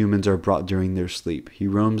tormented humans are brought during their sleep. He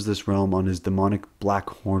roams this realm on his demonic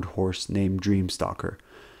black-horned horse named Dreamstalker.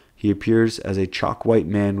 He appears as a chalk-white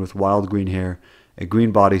man with wild green hair, a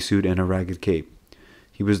green bodysuit, and a ragged cape.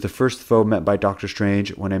 He was the first foe met by Doctor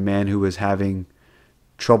Strange when a man who was having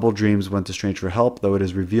troubled dreams went to Strange for help, though it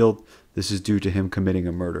is revealed this is due to him committing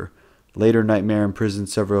a murder. Later, Nightmare imprisoned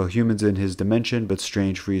several humans in his dimension, but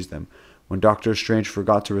Strange frees them. When Doctor Strange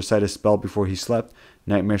forgot to recite a spell before he slept,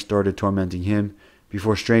 Nightmare started tormenting him.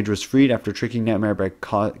 Before Strange was freed after tricking Nightmare by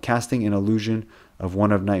casting an illusion of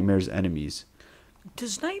one of Nightmare's enemies.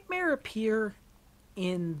 Does Nightmare appear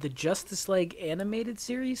in the Justice League animated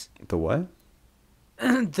series? The what?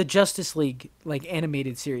 The Justice League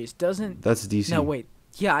animated series doesn't. That's DC. No, wait.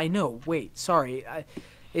 Yeah, I know. Wait, sorry.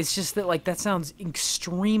 It's just that that sounds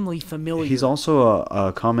extremely familiar. He's also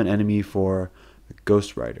a common enemy for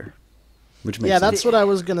Ghost Rider, which makes sense. That's what I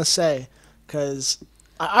was gonna say, because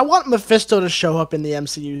I want Mephisto to show up in the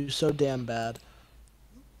MCU so damn bad.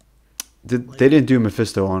 They didn't do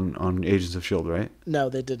Mephisto on Agents of S.H.I.E.L.D., right? No,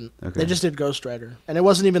 they didn't. Okay. They just did Ghost Rider, and it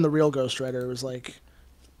wasn't even the real Ghost Rider. It was like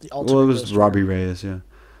the alternate. Well, it was Ghost Robbie Rider. Reyes, yeah.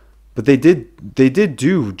 But they did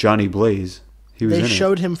do Johnny Blaze. He was They in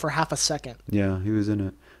showed him for half a second. it. Yeah, he was in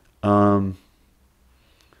it.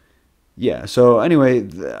 Yeah. So anyway,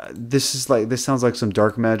 this sounds like some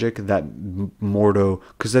dark magic that Mordo,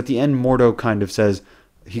 because at the end Mordo kind of says,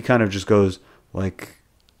 he kind of just goes like,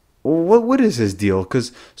 well, what is his deal?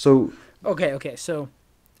 Because so Okay, so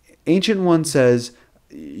Ancient One says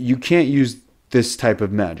you can't use this type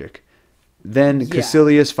of magic. Then Yeah.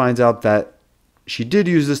 Caecilius finds out that she did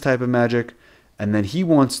use this type of magic, and then he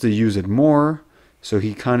wants to use it more, so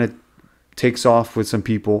he kind of takes off with some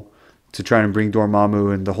people to try and bring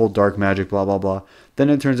Dormammu and the whole dark magic, blah, blah, blah. Then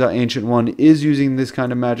it turns out Ancient One is using this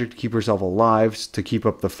kind of magic to keep herself alive, to keep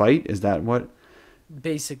up the fight. Is that what?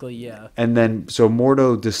 basically, yeah. And then, so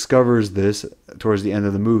Mordo discovers this towards the end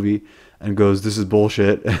of the movie and goes, this is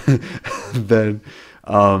bullshit. Then,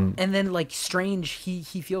 And then like Strange, he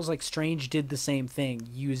feels like Strange did the same thing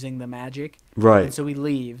using the magic. right. And so he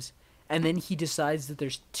leaves. And then he decides that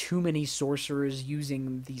there's too many sorcerers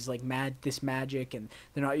using these like this magic, and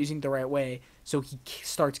they're not using it the right way. So he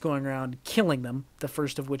starts going around killing them. The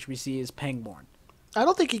first of which we see is Pangborn. I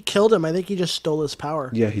don't think he killed him. I think he just stole his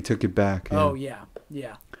power. Yeah, he took it back. Yeah. Oh yeah.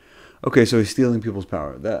 Okay, so he's stealing people's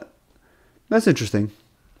power. That's interesting.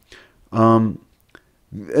 Another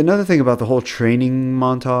thing about the whole training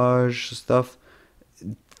montage stuff,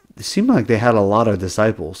 it seemed like they had a lot of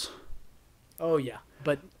disciples. Oh yeah.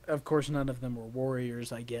 But of course none of them were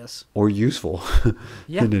warriors, I guess. Or useful.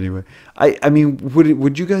 Yeah. In any way. I mean,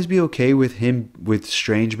 would you guys be okay with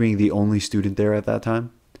Strange being the only student there at that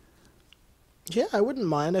time? Yeah, I wouldn't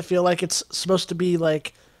mind. I feel like it's supposed to be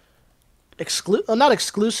like not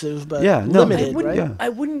exclusive, but Yeah, no, limited, right? yeah. I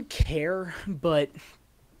wouldn't care, but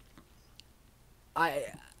I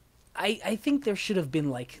think there should have been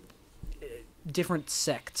like different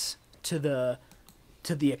sects to the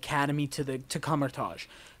academy, to Kamar-Taj.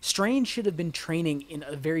 Strange should have been training in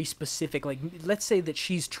a very specific, like, let's say that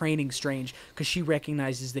she's training Strange because she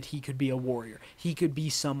recognizes that he could be a warrior. He could be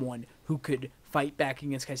someone who could fight back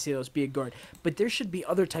against Caecilius, be a guard. But there should be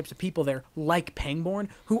other types of people there, like Pangborn,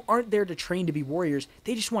 who aren't there to train to be warriors.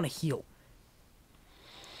 They just want to heal.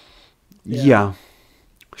 Yeah.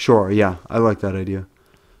 Sure, yeah. I like that idea.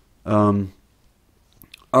 All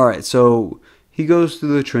right, so he goes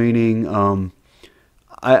through the training.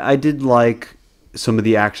 I did like some of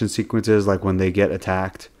the action sequences, like when they get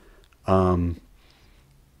attacked. The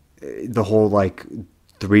whole, like,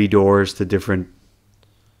 3 doors to different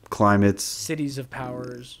climates. Cities of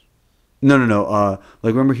powers. No.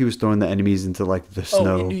 Like, remember he was throwing the enemies into, like, the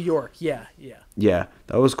snow? Oh, in New York. Yeah. Yeah,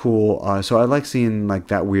 that was cool. So I like seeing, like,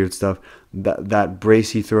 that weird stuff. That brace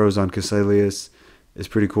he throws on Caecilius is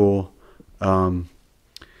pretty cool.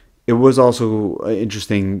 It was also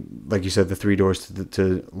interesting, like you said, the 3 doors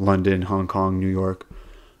to London, Hong Kong, New York.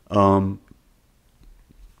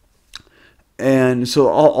 And so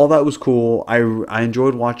all that was cool. I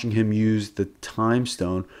enjoyed watching him use the time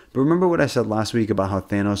stone. But remember what I said last week about how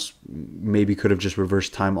Thanos maybe could have just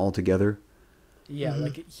reversed time altogether? Yeah,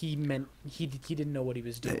 like he meant he didn't know what he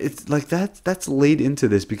was doing. It's like that's laid into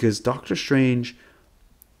this because Doctor Strange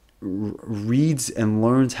reads and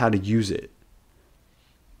learns how to use it,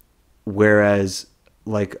 whereas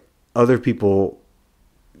like other people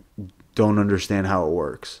don't understand how it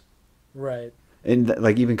works. Right. And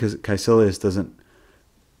like even because Caecilius doesn't,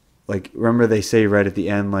 like, remember they say right at the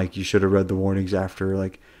end, like, you should have read the warnings after,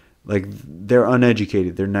 like they're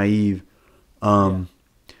uneducated, they're naive. So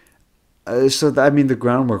I mean the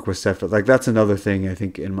groundwork was set for, like, that's another thing I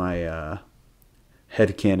think in my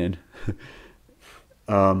head canon.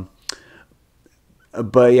 But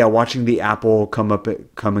yeah, watching the apple come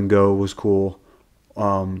and go was cool.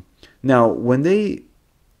 Now when he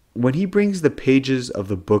brings the pages of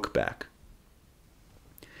the book back,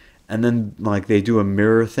 and then like they do a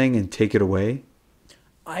mirror thing and take it away.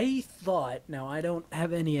 I thought, now I don't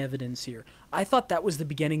have any evidence here, I thought that was the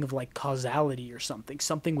beginning of like causality or something.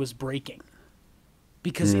 Something was breaking.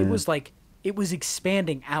 Because it was like, it was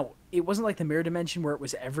expanding out. It wasn't like the mirror dimension where it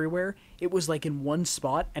was everywhere. It was like in one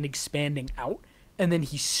spot and expanding out. And then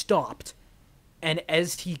he stopped. And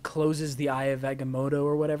as he closes the Eye of Agamotto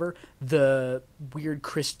or whatever, the weird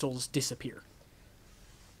crystals disappear.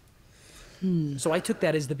 So I took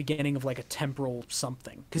that as the beginning of like a temporal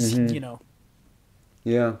something. Because, you know.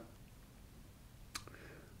 Yeah.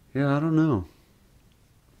 Yeah, I don't know.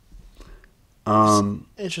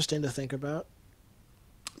 Interesting to think about.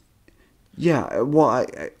 Yeah, well,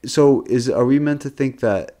 so are we meant to think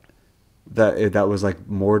that was like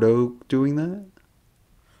Mordo doing that?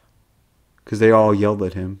 Because they all yelled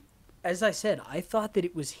at him. As I said, I thought that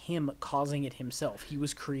it was him causing it himself. He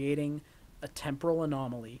was creating a temporal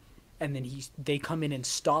anomaly, and then they come in and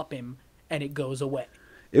stop him, and it goes away.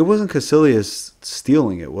 It wasn't Caecilius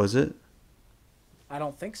stealing it, was it? I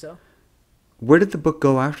don't think so. Where did the book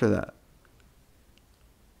go after that?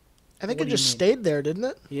 I think What it do you just mean? stayed there, didn't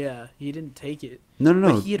it? Yeah, he didn't take it. No, no,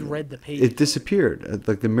 no. But he had read the pages. It disappeared.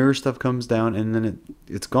 Like the mirror stuff comes down and then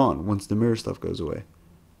it's gone once the mirror stuff goes away.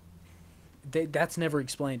 That's never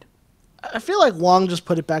explained. I feel like Wong just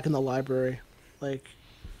put it back in the library. Like,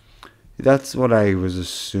 That's what I was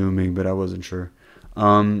assuming, but I wasn't sure.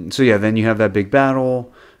 So yeah, then you have that big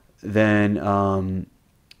battle. Then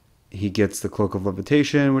he gets the cloak of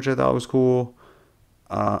levitation, which I thought was cool.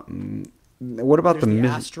 What about There's the the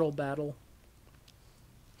astral battle.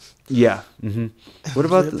 Yeah. Mm-hmm. What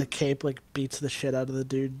about the cape like beats the shit out of the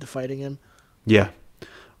dude fighting him? Yeah.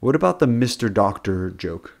 What about the Mr. Doctor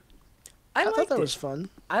joke? I thought liked that it. was fun.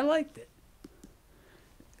 I liked it.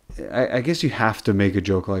 I guess you have to make a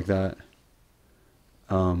joke like that.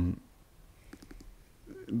 But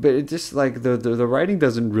it just like the writing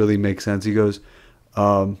doesn't really make sense. He goes,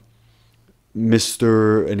 Mr.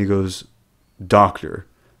 and he goes, Doctor.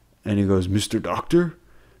 And he goes, Mr. Doctor?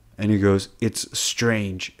 And he goes, it's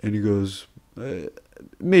strange. And he goes,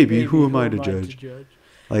 maybe who am I to judge?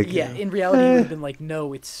 Like, Yeah, in reality, he would have been like,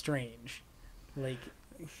 no, it's strange. Like,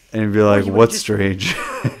 and he'd be like, he would've what's just- strange?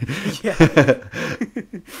 yeah.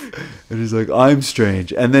 And he's like, I'm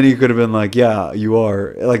strange. And then he could have been like, yeah, you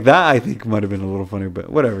are. Like that, I think might have been a little funny, but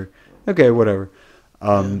whatever. Okay, whatever.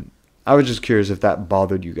 I was just curious if that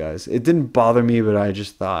bothered you guys. It didn't bother me, but I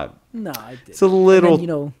just thought No, I did. it's a little,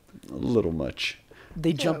 Then, a little much.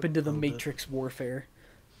 they jump into the Matrix warfare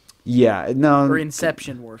Yeah, no. or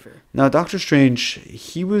Inception warfare. Now, Doctor Strange,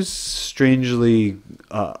 he was strangely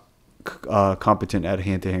competent at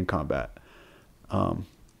hand-to-hand combat.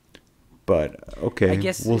 But okay, I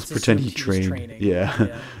guess we'll it's pretend he assumed he was trained. training.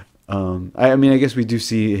 Yeah. Yeah. I mean, I guess we do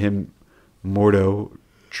see him. Mordo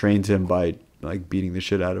trains him by like beating the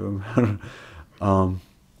shit out of him.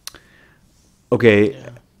 Okay,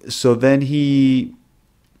 so then he.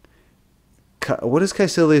 What does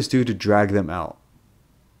Caecilius do to drag them out?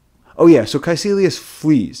 Oh yeah, so Caecilius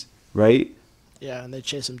flees, right? Yeah, and they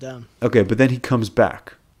chase him down. Okay, but then he comes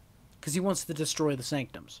back. Because he wants to destroy the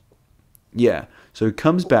sanctums. Yeah, so he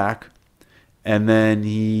comes back, and then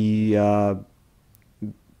he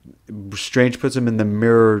Strange puts him in the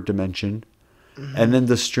mirror dimension, and then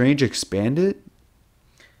does Strange expand it?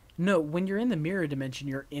 No, when you're in the mirror dimension,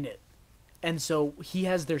 you're in it. And so he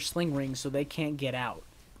has their sling ring so they can't get out.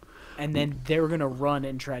 And then they're going to run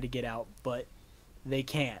and try to get out, but they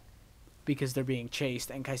can't because they're being chased.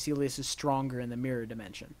 And Caecilius is stronger in the mirror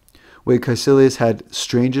dimension. Wait, Caecilius had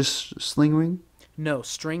Strange's sling ring? No,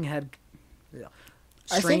 String had...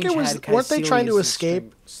 I think it Strange was, had weren't they trying to Caecilius's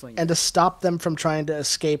escape? sling And to stop them from trying to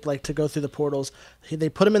escape, like to go through the portals, they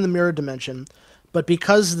put him in the mirror dimension. But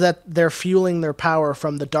because that they're fueling their power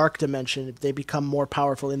from the dark dimension, they become more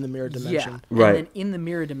powerful in the mirror dimension. Yeah, Right. and then in the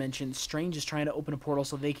mirror dimension, Strange is trying to open a portal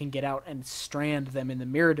so they can get out and strand them in the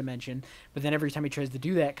mirror dimension. But then every time he tries to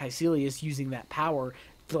do that, Caecilius, using that power,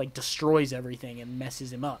 like destroys everything and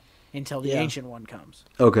messes him up until the Yeah. Ancient One comes.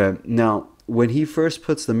 Okay, now, when he first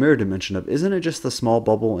puts the mirror dimension up, isn't it just a small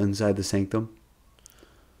bubble inside the sanctum?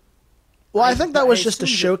 Well, I think that was I just to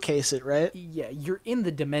assume that- showcase it, right? Yeah, you're in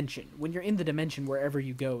the dimension. When you're in the dimension, wherever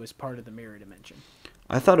you go is part of the mirror dimension.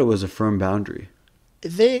 I thought it was a firm boundary.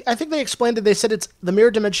 I think they explained it. They said it's the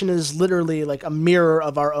mirror dimension is literally like a mirror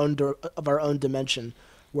of our own dimension,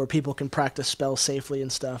 where people can practice spells safely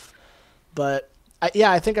and stuff. But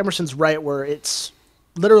I think Emerson's right, where it's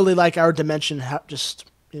literally like our dimension, just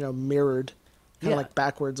mirrored, kind of Yeah. like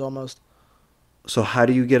backwards almost. So how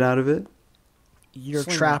do you get out of it? You're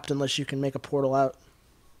Sling trapped unless you can make a portal out.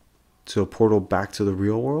 So a portal back to the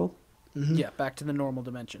real world? Yeah, back to the normal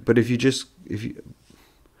dimension. But if you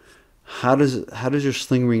how does your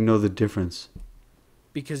sling ring know the difference?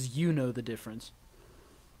 Because you know the difference.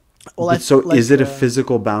 Well, But so is it a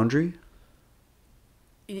physical boundary?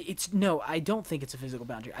 It's no, I don't think it's a physical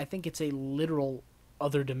boundary. I think it's a literal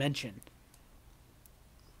other dimension.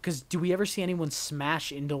 Because do we ever see anyone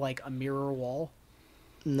smash into like a mirror wall?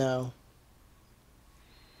 No.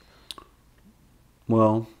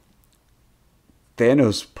 Well,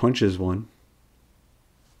 Thanos punches one.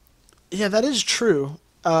 Yeah, that is true.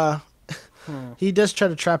 He does try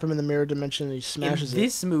to trap him in the mirror dimension, and he smashes In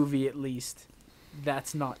this movie, at least,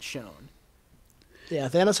 that's not shown. it. Yeah,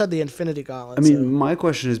 Thanos had the Infinity Gauntlet. I mean, so- my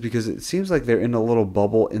question is because it seems like they're in a little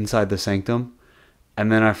bubble inside the sanctum,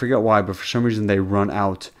 and then I forget why, but for some reason they run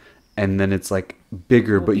out, and then it's like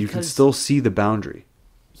bigger, Well, but you can because- still see the boundary.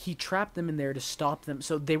 He trapped them in there to stop them.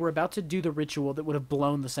 So they were about to do the ritual that would have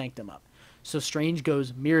blown the sanctum up. So Strange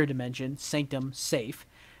goes mirror dimension, sanctum safe.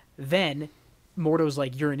 Then Mordo's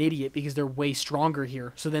like, you're an idiot because they're way stronger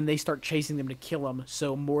here. So then they start chasing them to kill him.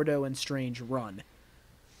 So Mordo and Strange run.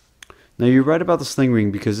 Now you're right about the sling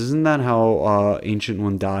ring, because isn't that how Ancient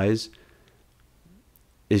One dies?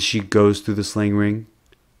 Is she goes through the sling ring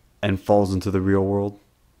and falls into the real world?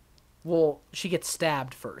 Well, she gets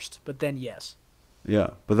stabbed first, but then yes.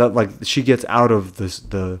 Yeah, but that like she gets out of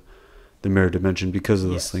the mirror dimension because of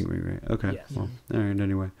the Yes. sling ring, right? Okay. Yes. Well, all right.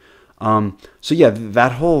 Anyway, so yeah,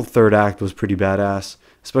 that whole third act was pretty badass,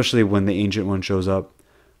 especially when the Ancient One shows up,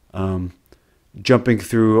 jumping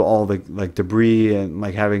through all the like debris and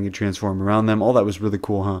like having it transform around them. All that was really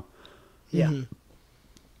cool, huh? Yeah. Mhm.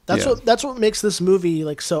 That's what makes this movie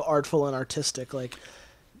like so artful and artistic. Like,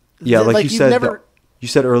 Yeah, like you you've said, never. you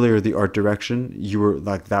said earlier, the art direction. You were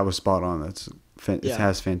like that was spot on. It Yeah.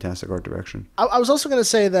 has fantastic art direction. I was also going to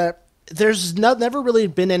say that there's never really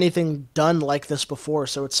been anything done like this before,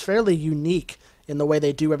 so it's fairly unique in the way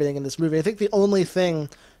they do everything in this movie. I think the only thing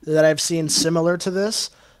that I've seen similar to this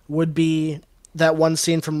would be that one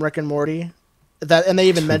scene from Rick and Morty. And they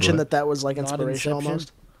even mentioned that was like Not inspiration Inception?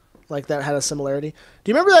 almost. Like that had a similarity.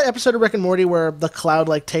 Do you remember that episode of Rick and Morty where the cloud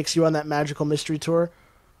like takes you on that magical mystery tour?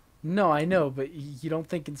 No, I know, but you don't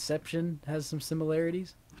think Inception has some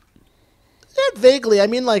similarities? Vaguely. I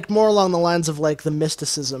mean, like more along the lines of like the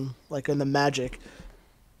mysticism, like in the magic.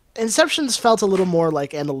 Inception's felt a little more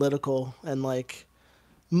like analytical and like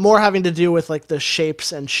more having to do with like the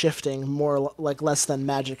shapes and shifting, more like less than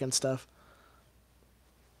magic and stuff.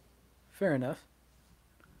 Fair enough.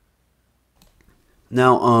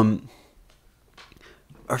 Now,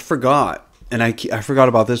 I forgot, and I forgot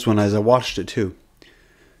about this one as I watched it too.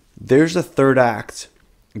 There's a third act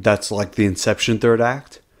that's like the Inception third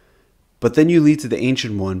act, but then you lead to the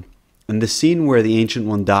Ancient One, and the scene where the Ancient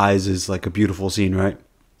One dies is like a beautiful scene, right?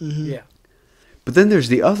 Yeah. But then there's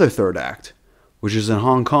the other third act, which is in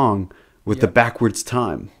Hong Kong with the Yep. backwards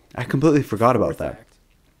time. I completely forgot about Fourth that. act.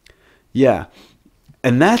 Yeah,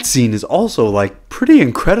 and that scene is also like pretty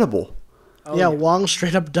incredible. Oh, yeah, Wong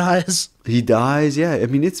straight up dies. He dies. Yeah, I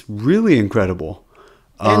mean it's really incredible.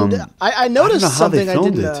 And I noticed I don't know how they something I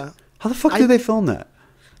filmed didn't. it. How the fuck did they film that?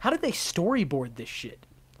 How did they storyboard this shit?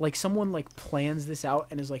 Like someone like plans this out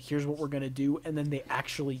and is like, here's what we're gonna do, and then they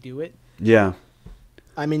actually do it. Yeah.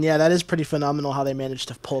 I mean, yeah, that is pretty phenomenal how they managed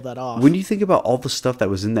to pull that off. When you think about all the stuff that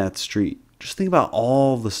was in that street, just think about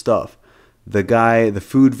all the stuff. The guy, the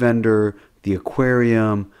food vendor, the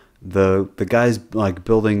aquarium, the guys like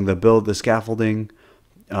building the scaffolding,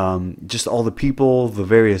 just all the people, the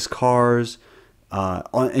various cars,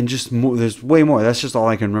 and just more, there's way more. That's just all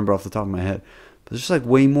I can remember off the top of my head. But there's just like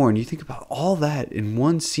way more, and you think about all that in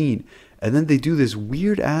one scene, and then they do this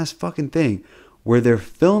weird ass fucking thing where they're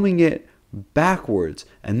filming it backwards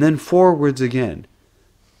and then forwards again.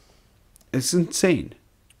 It's insane.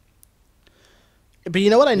 But you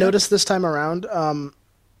know what I noticed this time around?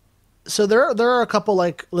 So there are a couple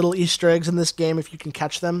like little Easter eggs in this game if you can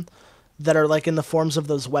catch them, that are like in the forms of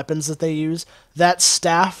those weapons that they use. That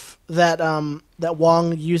staff that that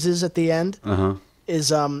Wong uses at the end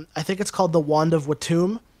is I think it's called the Wand of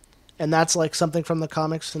Watum, and that's like something from the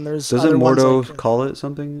comics. And there's Doesn't other ones Mordo like, call it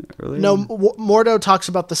something earlier? No, Mordo talks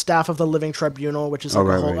about the staff of the Living Tribunal, which is like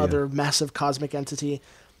right, a whole right, other massive cosmic entity.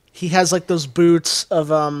 He has like those boots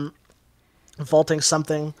of vaulting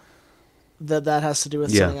something that has to do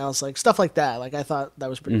with something else, like stuff like that. Like I thought that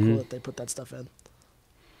was pretty cool that they put that stuff in.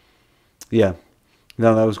 Yeah.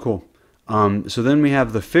 No, that was cool. So then we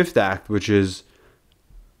have the fifth act, which is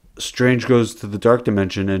Strange goes to the dark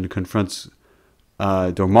dimension and confronts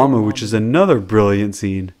Dormammu, which is another brilliant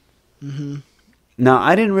scene. Mm-hmm. Now,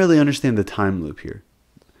 I didn't really understand the time loop here.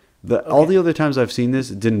 All the other times I've seen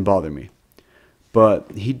this, it didn't bother me.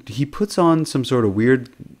 But he puts on some sort of weird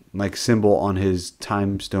like symbol on his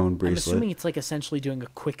time stone bracelet. I'm assuming it's like essentially doing a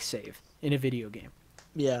quick save in a video game.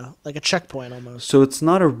 Yeah, like a checkpoint almost. So it's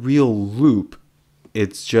not a real loop.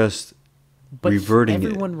 It's just But reverting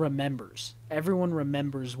everyone remembers. Everyone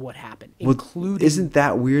remembers what happened, Well, including. isn't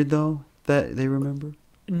that weird though that they remember?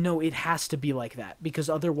 No, it has to be like that because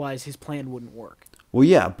otherwise his plan wouldn't work. Well,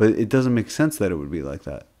 yeah, but it doesn't make sense that it would be like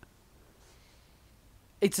that.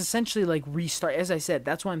 It's essentially like restart. As I said,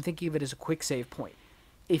 that's why I'm thinking of it as a quick save point.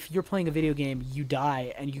 If you're playing a video game, you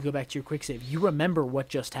die and you go back to your quick save, you remember what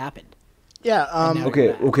just happened. Yeah. now-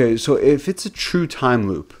 Okay. So if it's a true time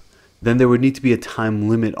loop, then there would need to be a time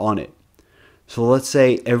limit on it. So let's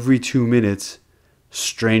say every 2 minutes,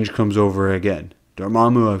 Strange comes over again.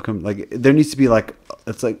 Dormammu, I've come. Like there needs to be like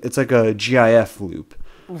it's like a GIF loop.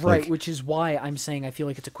 Right, Like- which is why I'm saying I feel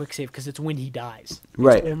like it's a quick save because it's when he dies. It's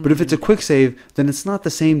Right, only but if it's a when- quick save, then it's not the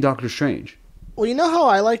same Doctor Strange. Well, you know how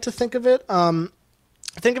I like to think of it.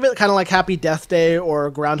 think of it kind of like Happy Death Day or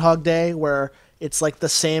Groundhog Day, where it's like the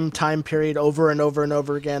same time period over and over and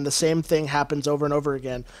over again. The same thing happens over and over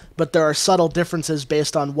again, but there are subtle differences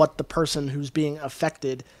based on what the person who's being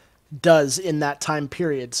affected does in that time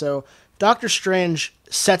period. So Doctor Strange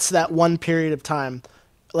sets that one period of time.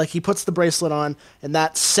 Like, he puts the bracelet on, and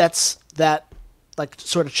that sets that, like,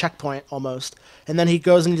 sort of checkpoint almost. And then he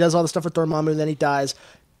goes and he does all the stuff with Dormammu, and then he dies.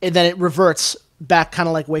 And then it reverts back, kind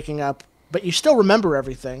of like waking up. But you still remember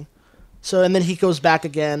everything. So, and then he goes back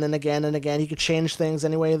again and again and again. He could change things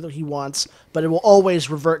any way that he wants, but it will always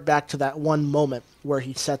revert back to that one moment where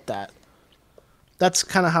he set that. That's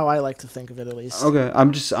kind of how I like to think of it, at least. Okay,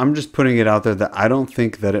 I'm just putting it out there that I don't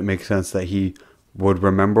think that it makes sense that he would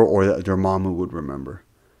remember or that Dormammu would remember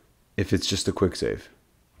if it's just a quick save.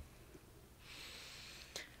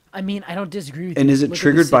 I mean, I don't disagree with you. And is it Look at the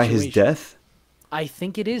triggered by his situation. death? I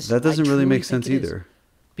think it is. That doesn't I really truly make think sense it is. either.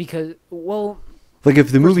 Because, well, Like, if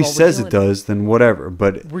the First of movie all, we're says it dealing- does, then whatever.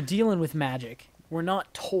 But we're dealing with magic. We're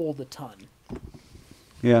not told a ton.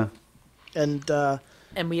 yeah, And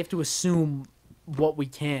And we have to assume what we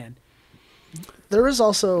can. there is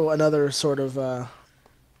also another sort of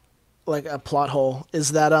like a plot hole,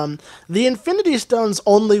 is that the Infinity Stones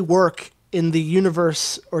only work in the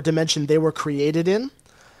universe or dimension they were created in.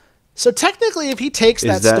 So technically, if he takes is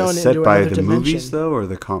that that stone set into by another the dimension, movies though, or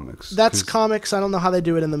the comics? that's 'Cause comics. I don't know how they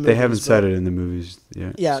do it in the movies. they haven't but- said it in the movies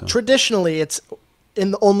yet. Yeah, so. traditionally it's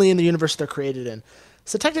only in the universe they're created in.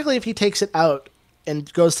 So technically, if he takes it out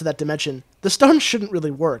and goes to that dimension, the stone shouldn't really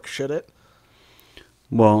work, should it?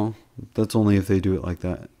 Well, that's only if they do it like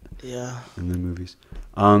that Yeah. in the movies.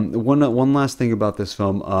 One last thing about this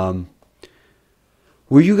film.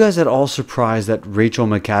 Were you guys at all surprised that Rachel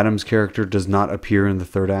McAdams' character does not appear in the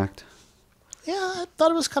third act? Yeah, I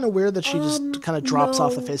thought it was kind of weird that she just kind of drops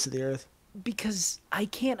off the no. face of the earth. Because I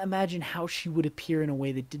can't imagine how she would appear in a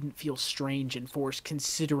way that didn't feel strange and forced,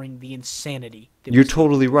 considering the insanity. That You're was-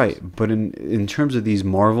 totally right, but in terms of these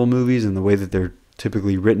Marvel movies and the way that they're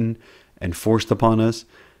typically written and forced upon us,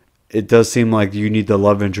 it does seem like you need the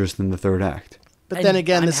love interest in the third act. But And then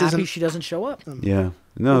again, I'm this happy isn't she doesn't show up. Yeah,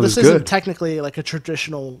 no, it this was isn't good. technically like a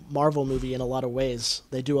traditional Marvel movie in a lot of ways.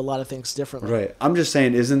 They do a lot of things differently. Right. I'm just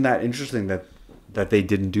saying, isn't that interesting that they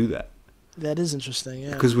didn't do that? That is interesting.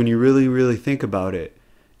 Yeah. Because when you really, really think about it,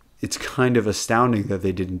 it's kind of astounding that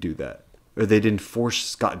they didn't do that. Or they didn't force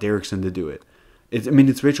Scott Derrickson to do it. I mean,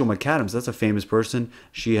 it's Rachel McAdams. That's a famous person.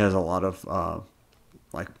 She has a lot of,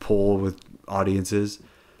 like, pull with audiences.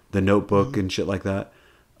 The Notebook and shit like that.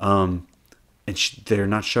 And they're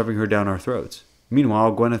not shoving her down our throats.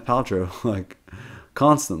 Meanwhile, Gwyneth Paltrow, like,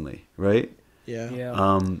 constantly, right? Yeah.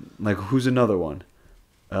 Yeah. Like, who's another one?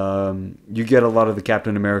 You get a lot of the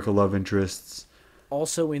Captain America love interests.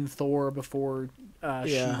 Also in Thor before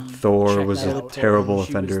Yeah. she Thor checked was a out, terrible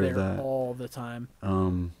she offender was of there that. all the time.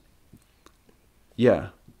 Yeah.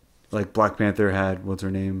 Like Black Panther had, what's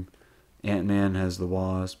her name? Ant-Man has the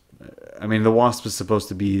Wasp. I mean, the Wasp is supposed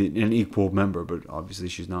to be an equal member, but obviously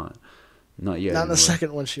she's not. Not yet. Not in the anyway.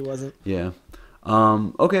 second one, she wasn't. Yeah.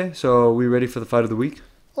 Okay, so are we ready for the fight of the week?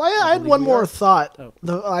 Well, I had believe one we more are. thought.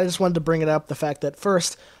 Oh. I just wanted to bring it up. The fact that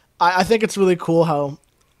first, I think it's really cool how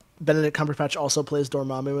Benedict Cumberbatch also plays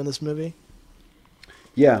Dormammu in this movie.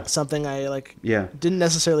 Yeah. Something I Yeah. didn't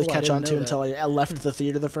necessarily Oh, I catch didn't on to know until I left the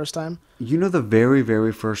theater the first time. You know, the very,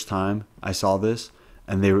 very first time I saw this,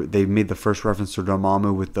 and they made the first reference to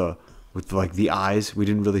Dormammu with the eyes. We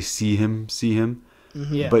didn't really see him,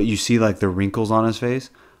 Yeah. but you see like the wrinkles on his face.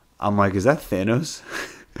 I'm like, is that Thanos?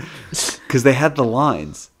 Because they had the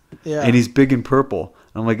lines, Yeah. and he's big and purple.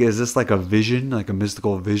 I'm like, is this like a vision, like a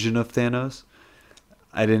mystical vision of Thanos?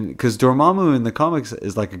 I didn't, because Dormammu in the comics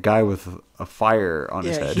is like a guy with a fire on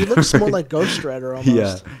his Yeah, head. he looks more like Ghost Rider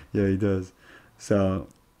almost. Yeah, he does. So,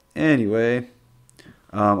 anyway,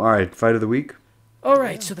 all right, fight of the week. All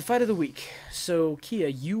right, so the fight of the week. So, Kia,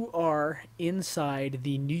 you are inside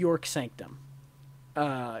the New York Sanctum,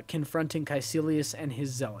 confronting Caecilius and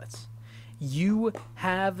his zealots. You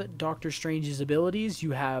have Doctor Strange's abilities,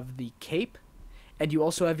 you have the cape, and you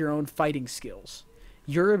also have your own fighting skills.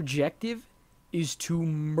 Your objective is to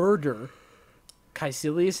murder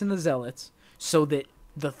Caecilius and the zealots so that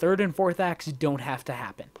the third and fourth acts don't have to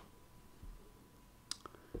happen.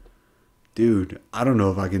 Dude, I don't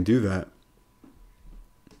know if I can do that.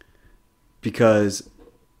 Because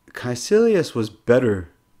Caecilius was better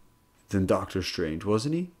than Doctor Strange,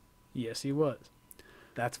 wasn't he? Yes, he was.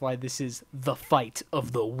 That's why this is the fight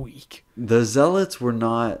of the week. The Zealots were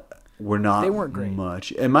not They weren't great.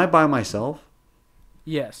 much. Am I by myself?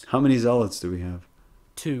 Yes. How many Zealots do we have?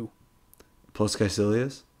 2. Plus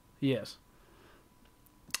Caecilius? Yes.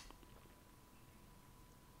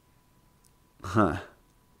 Huh.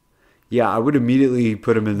 Yeah, I would immediately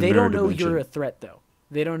put him in the They mirror don't know dimension. you're a threat, though.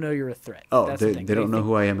 They don't know you're a threat. Oh, That's they, the thing. they don't know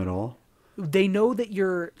who I am at all? They know that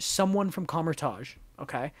you're someone from Comertage,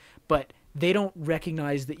 okay? But they don't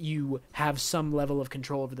recognize that you have some level of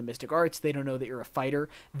control over the mystic arts. They don't know that you're a fighter.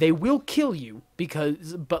 They will kill you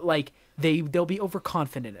but like they'll be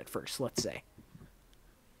overconfident at first, let's say.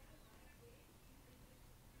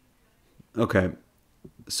 Okay.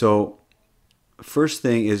 So, first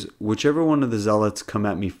thing is whichever one of the zealots come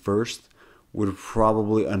at me first would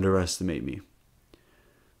probably underestimate me.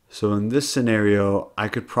 So in this scenario, I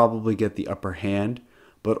could probably get the upper hand,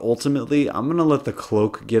 but ultimately I'm going to let the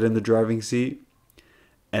cloak get in the driving seat,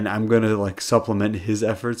 and I'm going to like supplement his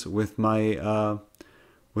efforts with my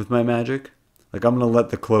magic. Like I'm going to let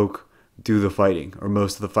the cloak do the fighting, or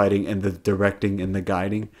most of the fighting and the directing and the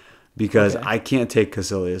guiding, because Okay. I can't take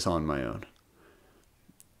Caecilius on my own.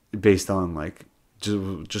 Based on like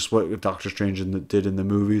just what Doctor Strange did in the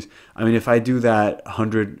movies. I mean, if I do that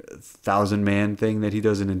 100,000 man thing that he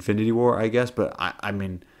does in Infinity War, I guess, but I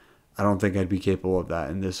mean, I don't think I'd be capable of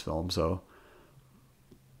that in this film. So,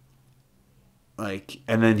 like,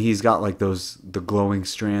 and then he's got like the glowing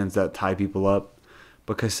strands that tie people up,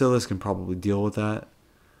 but Caecilius can probably deal with that.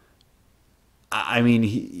 I mean,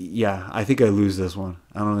 yeah, I think I lose this one.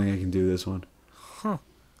 I don't think I can do this one.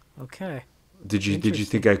 Okay. Did you Interesting.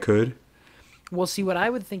 think I could? Well, see, what I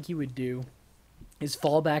would think you would do is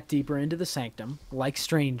fall back deeper into the sanctum, like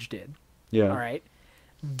Strange did. Yeah. All right.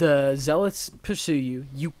 The zealots pursue you.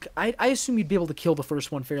 I assume you'd be able to kill the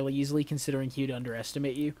first one fairly easily, considering he'd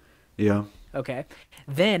underestimate you. Yeah. Okay.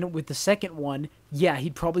 Then with the second one, yeah,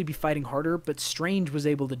 he'd probably be fighting harder, but Strange was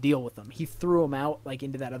able to deal with them. He threw him out like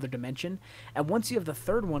into that other dimension. And once you have the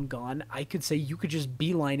third one gone, I could say you could just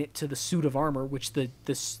beeline it to the suit of armor, which the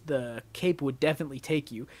cape would definitely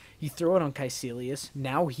take you. You throw it on Caecilius.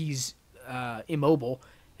 Now he's immobile,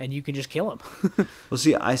 and you can just kill him. Well,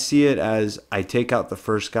 see, I see it as I take out the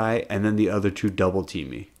first guy, and then the other two double team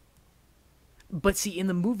me. But see, in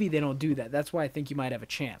the movie they don't do that. That's why I think you might have a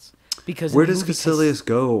chance. Because in Where the does movie, Caecilius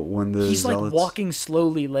go when the he's zealots? like walking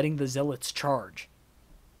slowly, letting the zealots charge.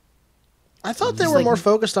 I thought they He's were like- more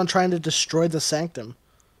focused on trying to destroy the sanctum.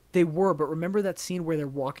 They were, but remember that scene where they're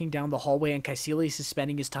walking down the hallway and Caecilius is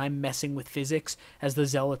spending his time messing with physics as the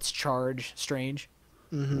zealots charge Strange?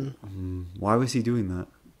 Why was he doing that?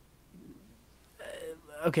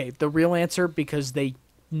 Okay, the real answer, because they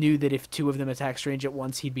knew that if two of them attacked Strange at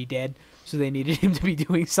once, he'd be dead, so they needed him to be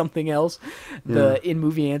doing something else. The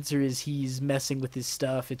in-movie answer is he's messing with his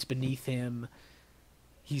stuff, it's beneath him,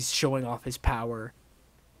 he's showing off his power.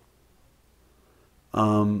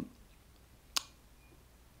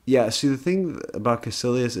 Yeah. See, the thing about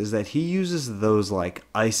Caecilius is that he uses those like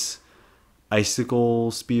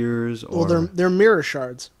icicle spears, or Well, they're mirror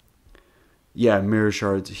shards. yeah, mirror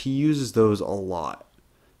shards. He uses those a lot.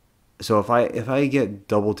 So if I get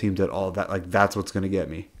double teamed at all, that's what's gonna get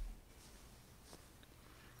me.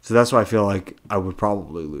 So that's why I feel like I would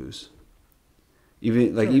probably lose.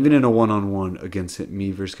 Even in a 1-on-1 against me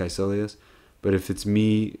versus Caecilius, but if it's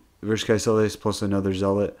me versus Caecilius plus another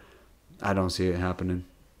zealot, I don't see it happening.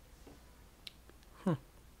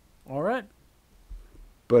 All right.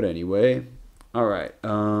 But anyway, all right.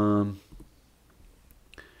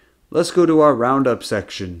 Let's go to our roundup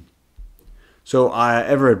section. So,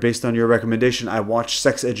 Everett, based on your recommendation, I watched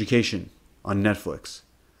Sex Education on Netflix.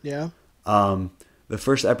 Yeah. The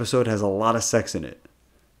first episode has a lot of sex in it,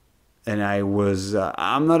 and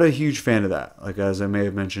I'm not a huge fan of that. Like, as I may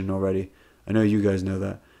have mentioned already, I know you guys know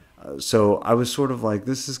that. So I was sort of like,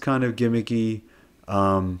 this is kind of gimmicky,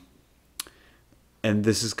 and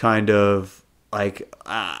this is kind of like,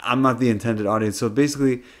 I'm not the intended audience. So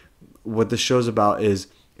basically, what the show's about is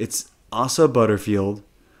it's Asa Butterfield,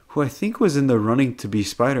 who I think was in the running to be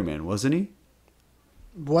Spider-Man, wasn't he?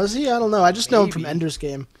 Was he? I don't know. I just know him from Maybe. Ender's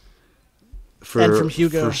Game. For, And from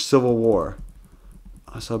Hugo. For Civil War.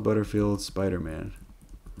 Asa Butterfield, Spider-Man.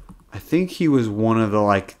 I think he was one of the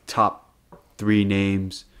like top 3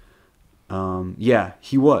 names. Yeah,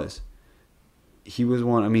 he was. He was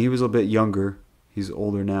one. I mean, he was a bit younger. He's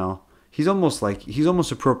older now. He's almost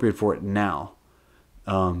appropriate for it now.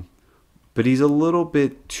 But he's a little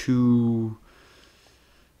bit too.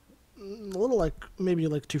 A little maybe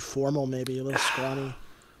too formal, maybe a little scrawny.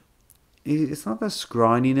 It's not the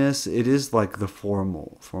scrawniness. It is like the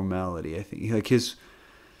formality. I think like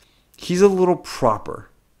he's a little proper,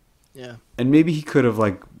 Yeah. and maybe he could have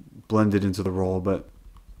like blended into the role. But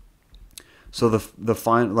so the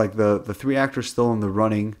 3 actors still in the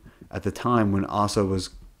running at the time when Asa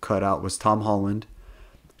was cut out was Tom Holland,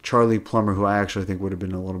 Charlie Plummer, who I actually think would have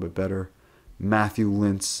been a little bit better, Matthew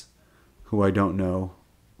Lintz, who I don't know.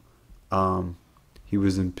 He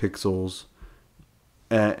was in Pixels,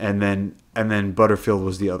 and then Butterfield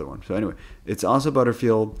was the other one. So anyway, it's Asa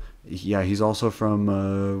Butterfield. Yeah, he's also from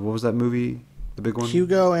what was that movie? The big one.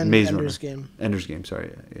 Hugo and Maze Ender's Runner. Game. Ender's Game.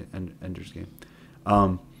 Sorry, Ender's Game.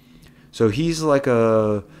 So he's like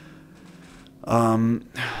a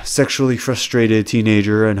sexually frustrated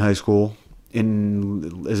teenager in high school.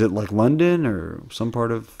 Is it like London or some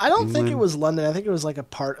part of? I don't think England? it was London. I think it was like a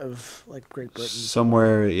part of like Great Britain.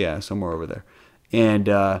 Somewhere over there.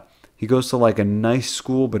 And he goes to like a nice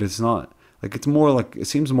school, but it's not like it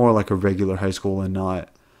seems more like a regular high school and not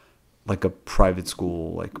like a private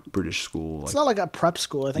school, like British school. It's not like a prep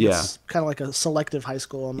school. I think Yeah. it's kind of like a selective high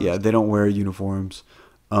school. Almost. Yeah, they don't wear uniforms.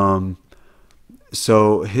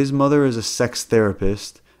 So his mother is a sex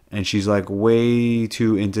therapist, and she's like way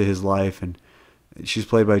too into his life, and she's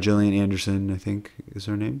played by Gillian Anderson, I think is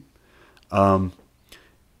her name.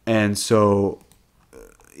 And so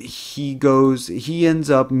he ends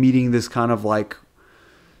up meeting this kind of like,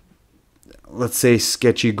 let's say,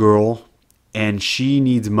 sketchy girl, and she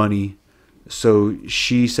needs money. So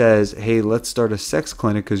she says, hey, let's start a sex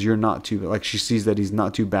clinic because you're not too, like, she sees that he's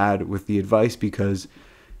not too bad with the advice because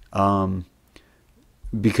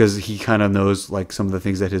he kind of knows like some of the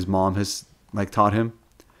things that his mom has like taught him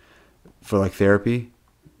for like therapy.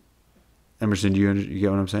 Emerson, you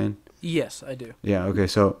get what I'm saying? Yes, I do. Yeah. Okay.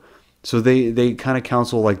 So they kind of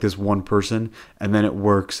counsel like this one person, and then it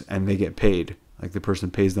works, and they get paid. Like the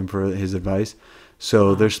person pays them for his advice.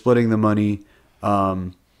 So they're splitting the money,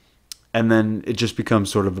 and then it just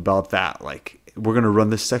becomes sort of about that. Like, we're gonna run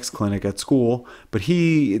this sex clinic at school, but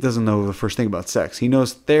he doesn't know the first thing about sex. He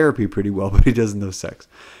knows therapy pretty well, but he doesn't know sex.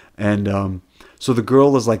 And so the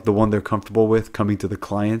girl is like the one they're comfortable with coming to the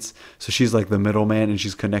clients. So she's like the middleman, and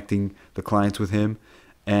she's connecting the clients with him.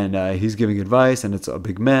 And he's giving advice, and it's a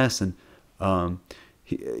big mess. And so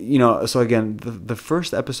again, the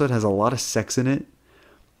first episode has a lot of sex in it,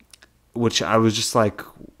 which I was just like,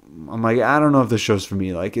 I'm like, I don't know if this show's for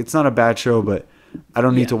me. Like, it's not a bad show, but I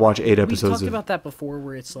don't need to watch 8 episodes. We talked about that before,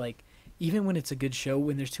 where it's like, even when it's a good show,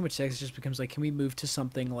 when there's too much sex, it just becomes like, can we move to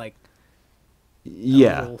something like,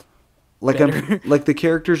 like like the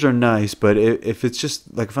characters are nice, but if it's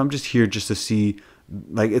just like, if I'm just here just to see,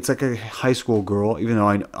 like, it's like a high school girl, even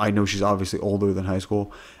though I know she's obviously older than high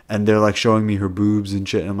school, and they're like showing me her boobs and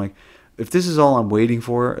shit, and I'm like, if this is all I'm waiting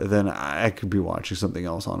for, then I could be watching something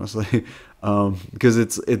else, honestly. Because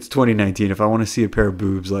it's 2019. If I want to see a pair of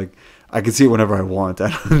boobs, like, I can see it whenever I want. I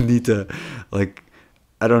don't need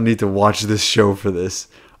to watch this show for this.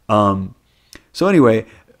 So anyway,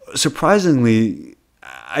 surprisingly,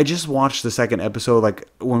 I just watched the second episode. Like,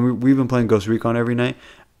 when we've been playing Ghost Recon every night,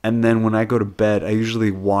 and then when I go to bed, I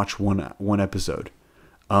usually watch one episode.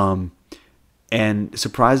 And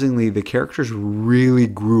surprisingly, the characters really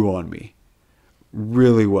grew on me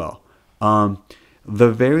really well.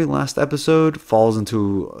 The very last episode falls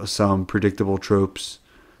into some predictable tropes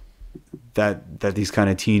that these kind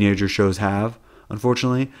of teenager shows have,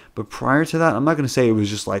 unfortunately. But prior to that, I'm not going to say it was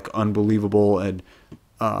just like unbelievable and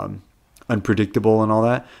unpredictable and all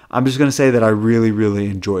that. I'm just going to say that I really, really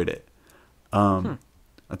enjoyed it. I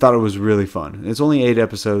thought it was really fun. It's only 8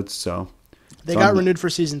 episodes, so... They got renewed for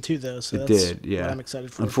season 2 though, so it that's did, yeah. what I'm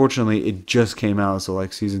excited for. Unfortunately, it just came out, so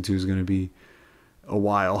like season 2 is going to be a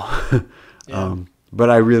while. Yeah.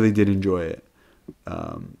 But I really did enjoy it.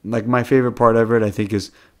 Like, my favorite part of it, I think,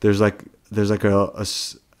 is there's like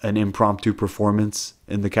an impromptu performance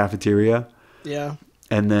in the cafeteria. Yeah.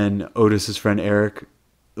 And then Otis's friend Eric,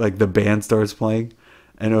 like, the band starts playing,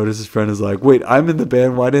 and Otis's friend is like, "Wait, I'm in the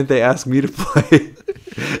band. Why didn't they ask me to play?"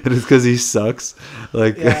 And it's because he sucks.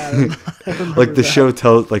 Like, Yeah, I like the show.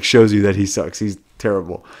 show shows you that he sucks. He's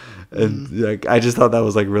terrible, and like, I just thought that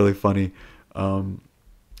was like really funny.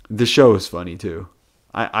 The show is funny too.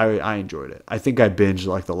 I enjoyed it. I think I binged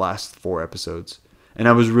like the last 4 episodes, and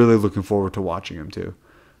I was really looking forward to watching them too.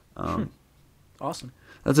 Awesome.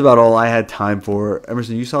 That's about all I had time for.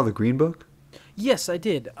 Emerson, you saw The Green Book? Yes, I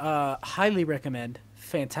did. Highly recommend.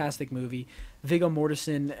 Fantastic movie. Viggo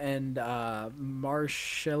Mortensen and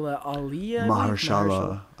Mahershala Ali.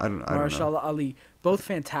 Mahershala. I don't know. Mahershala Ali. Both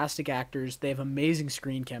fantastic actors. They have amazing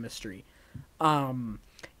screen chemistry.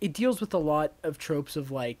 It deals with a lot of tropes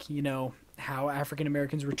of, like, you know, how African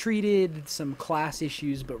Americans were treated, some class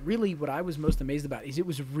issues, but really what I was most amazed about is it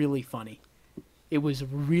was really funny. It was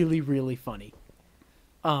really, really funny.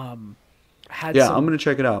 I'm gonna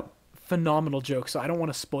check it out. Phenomenal jokes. So I don't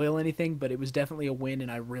want to spoil anything, but it was definitely a win,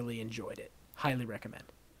 and I really enjoyed it. Highly recommend.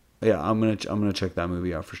 Yeah, I'm gonna check that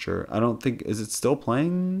movie out for sure. I don't think, is it still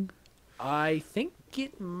playing? I think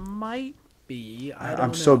it might be. I don't I'm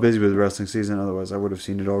know. so busy with wrestling season. Otherwise, I would have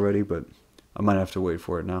seen it already. But I might have to wait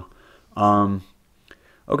for it now.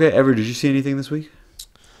 Okay, Ever, did you see anything this week?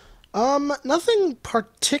 Nothing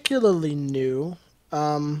particularly new.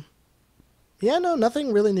 Yeah, no,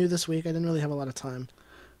 nothing really new this week. I didn't really have a lot of time.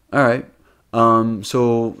 All right.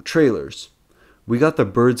 So trailers. We got the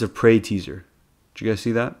Birds of Prey teaser. Did you guys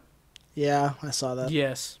see that? Yeah, I saw that.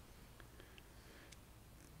 Yes.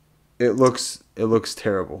 It looks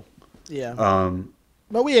terrible. Yeah.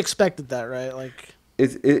 But we expected that, right? Like,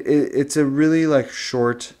 It's a really like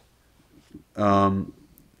short. I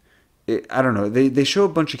don't know. They show a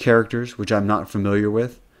bunch of characters which I'm not familiar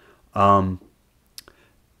with.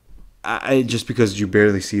 I just because you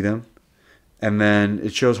barely see them, and then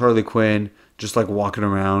it shows Harley Quinn just like walking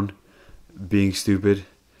around, being stupid.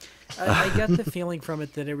 I got the feeling from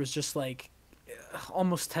it that it was just like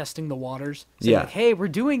almost testing the waters. Saying, Yeah. like, hey, we're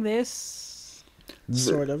doing this.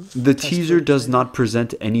 sort of. The Test teaser footage, does maybe. not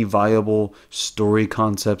present any viable story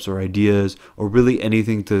concepts or ideas or really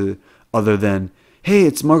anything to other than, hey,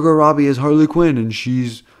 it's Margot Robbie as Harley Quinn and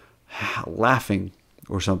she's laughing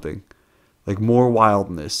or something. Like more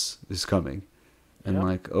wildness is coming. And Yeah.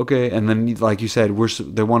 like, okay. And then like you said,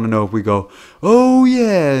 they want to know if we go, oh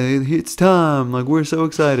yeah, it's time. Like we're so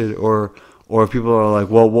excited. Or if people are like,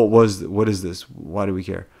 well, what is this? Why do we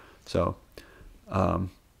care? So,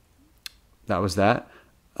 that was that.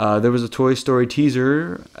 There was a Toy Story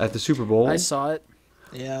teaser at the Super Bowl. I saw it.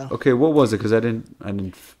 Yeah. Okay, what was it? Because I didn't.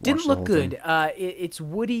 Watch Didn't the look whole good. thing. It's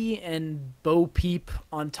Woody and Bo Peep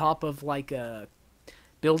on top of like a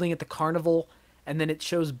building at the carnival, and then it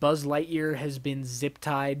shows Buzz Lightyear has been zip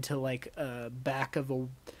tied to like a back of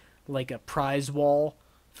a prize wall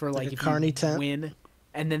for like a if carny you tent? win.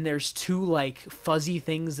 And then there's two like fuzzy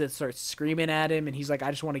things that start screaming at him, and he's like,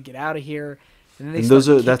 "I just want to get out of here." And then they And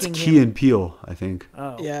start that's kicking Key him. and Peele, I think.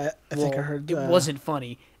 Oh, Yeah, I think I well, heard. it wasn't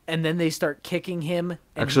funny. And then they start kicking him. And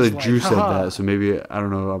Actually, he's like, Drew said "Haha." that, so maybe I don't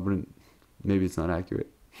know. I wouldn't. Maybe it's not accurate.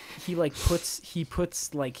 He like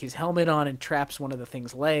puts like his helmet on and traps one of the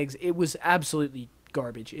thing's legs. It was absolutely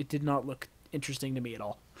garbage. It did not look interesting to me at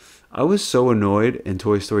all. I was so annoyed in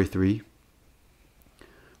Toy Story 3.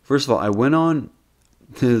 First of all, I went on.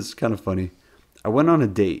 It's kind of funny. I went on a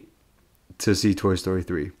date to see Toy Story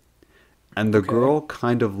 3, and the Okay. girl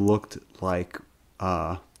kind of looked like.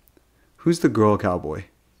 Who's the girl cowboy?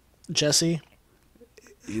 Jesse.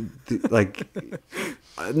 Like,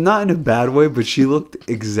 not in a bad way, but she looked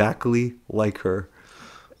exactly like her.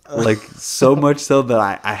 Like so much so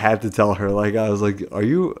that I had to tell her. Like I was like, "Are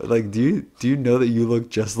you like? Do you know that you look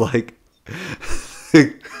just like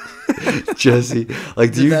Jesse?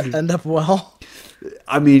 Like, do Did you?" that end up well?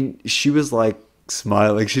 I mean, she was like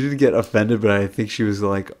smiling. She didn't get offended, but I think she was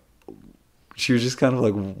like, she was just kind of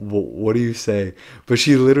like, "What do you say?" But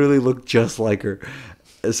she literally looked just like her.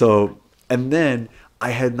 So, and then I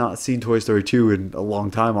had not seen Toy Story 2 in a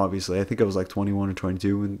long time. Obviously, I think I was like 21 or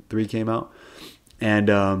 22 when 3 came out,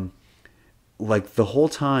 and like the whole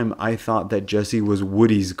time I thought that Jessie was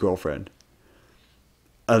Woody's girlfriend.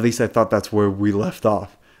 At least I thought that's where we left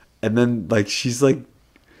off, and then like she's like.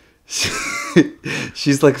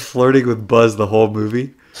 She's like flirting with Buzz the whole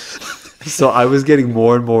movie. So I was getting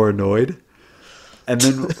more and more annoyed. And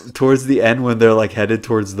then towards the end when they're like headed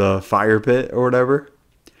towards the fire pit or whatever,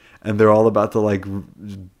 and they're all about to like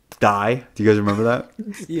die. Do you guys remember that?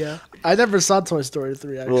 Yeah. I never saw Toy Story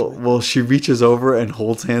 3, actually. Well, she reaches over and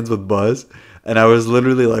holds hands with Buzz, and I was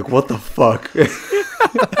literally like, "What the fuck?"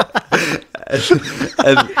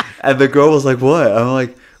 and the girl was like, "What?" I'm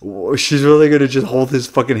like, "She's really gonna just hold his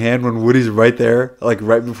fucking hand when Woody's right there, like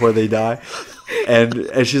right before they die." And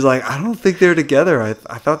she's like, "I don't think they're together. I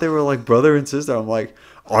thought they were like brother and sister." I'm like,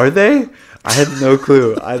 "Are they?" I had no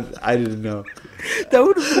clue. I didn't know. That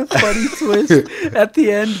would have been a funny twist at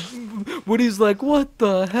the end. Woody's like, "What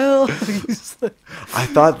the hell?" He's like, I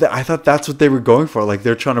thought that's what they were going for. Like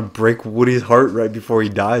they're trying to break Woody's heart right before he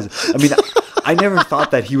dies. I mean, I never thought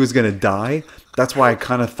that he was gonna die. That's why I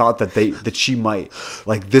kind of thought that she might,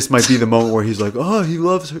 like, this might be the moment where he's like, "Oh, he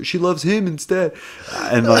loves her, she loves him instead,"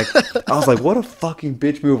 and like I was like, "What a fucking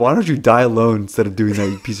bitch move! Why don't you die alone instead of doing that,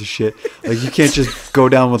 you piece of shit? Like you can't just go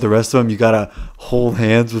down with the rest of them. You gotta hold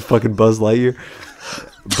hands with fucking Buzz Lightyear."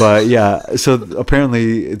 But yeah, so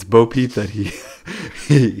apparently it's Bo Peep that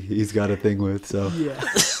he's got a thing with. So yeah.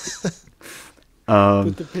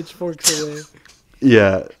 Put the pitchforks away.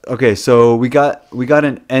 yeah, okay. So we got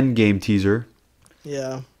an Endgame teaser,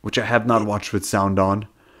 Yeah. which I have not watched with sound on.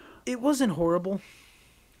 It wasn't horrible.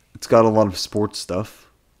 It's got a lot of sports stuff.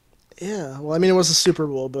 Yeah. Well, I mean, it was a Super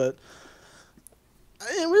Bowl, but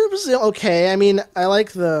it was okay. I mean, I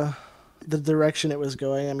like the the direction it was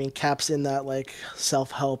going. I mean, Cap's in that like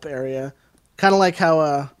self-help area, kind of like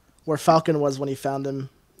how where Falcon was when he found him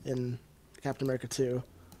in Captain America 2.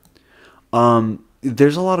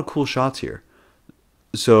 There's a lot of cool shots here.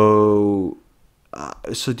 So,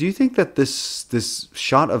 so do you think that this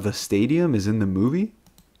shot of the stadium is in the movie?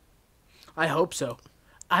 I hope so.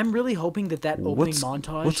 I'm really hoping that opening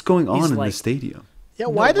montage. What's going on is in like, the stadium? Yeah,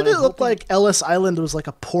 No, why did what it I'm look hoping- like Ellis Island was like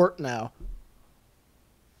a port now?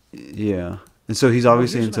 Yeah, and so he's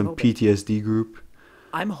obviously here's in what I'm some hoping. PTSD group.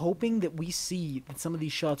 I'm hoping that we see that some of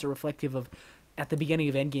these shots are reflective of, at the beginning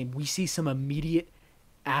of Endgame, we see some immediate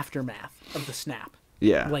aftermath of the snap.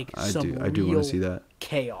 Yeah, Like I some do. I do want real to see that.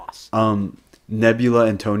 chaos. Nebula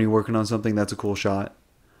and Tony working on something. That's a cool shot.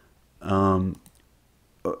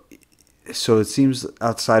 So it seems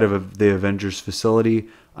outside of the Avengers facility,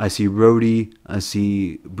 I see Rhodey, I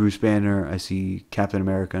see Bruce Banner, I see Captain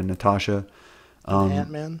America and Natasha.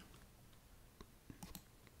 Ant-Man.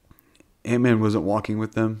 Ant-Man wasn't walking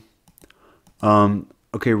with them.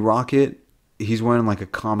 Okay, Rocket, he's wearing like a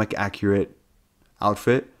comic accurate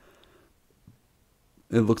outfit.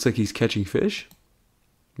 It looks like he's catching fish.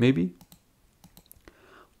 Maybe.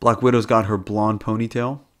 Black Widow's got her blonde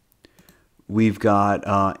ponytail. We've got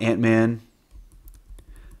Ant-Man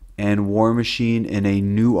and War Machine in a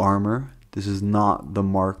new armor. This is not the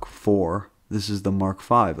Mark IV. This is the Mark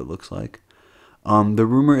V, it looks like. The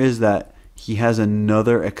rumor is that he has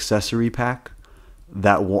another accessory pack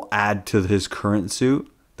that will add to his current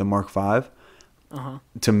suit, the Mark V,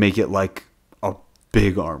 to make it like a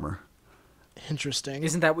big armor. Interesting.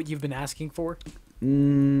 Isn't that what you've been asking for? I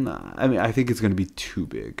mean, I think it's going to be too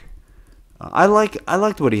big. I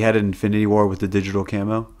liked what he had in Infinity War with the digital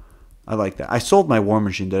camo. I like that. I sold my War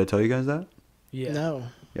Machine. Did I tell you guys that? Yeah. No.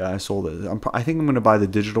 Yeah, I sold it. I think I'm going to buy the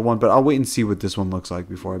digital one, but I'll wait and see what this one looks like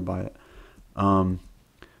before I buy it.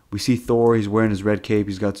 We see Thor. He's wearing his red cape.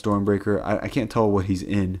 He's got Stormbreaker. I can't tell what he's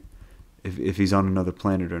in. If he's on another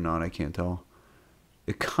planet or not, I can't tell.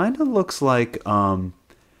 It kind of looks like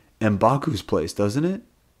M'Baku's place, doesn't it?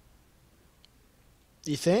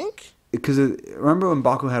 You think? Because remember when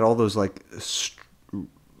M'Baku had all those like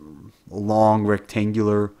long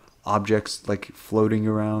rectangular objects like floating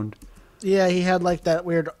around? Yeah, he had like that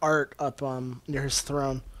weird art up near his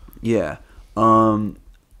throne. Yeah.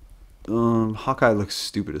 Hawkeye looks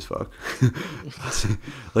stupid as fuck.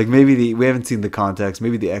 Like maybe we haven't seen the context,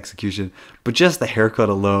 maybe the execution, but just the haircut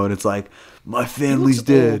alone, it's like my family's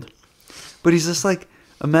dead. old. But he's just like,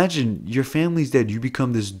 imagine your family's dead, you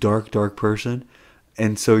become this dark person,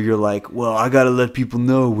 and so you're like, well, I gotta let people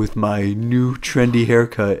know with my new trendy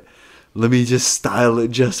haircut. Let me just style it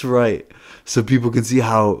just right so people can see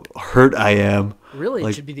how hurt I am. Really,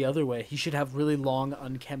 Like- it should be the other way. He should have really long,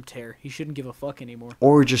 unkempt hair. He shouldn't give a fuck anymore.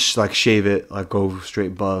 Or just like shave it, like go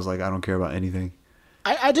straight buzz, like I don't care about anything.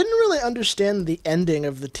 I didn't really understand the ending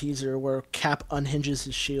of the teaser where Cap unhinges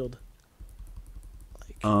his shield.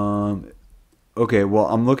 Okay, well,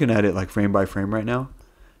 I'm looking at it like frame by frame right now,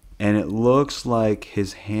 and it looks like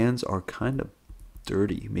his hands are kind of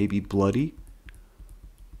dirty, maybe bloody.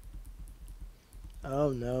 Oh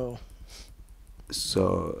no.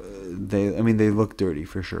 So they look dirty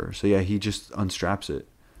for sure. So yeah, he just unstraps it.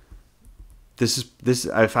 This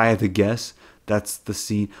if I had to guess, that's the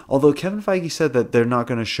scene. Although Kevin Feige said that they're not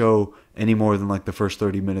going to show any more than like the first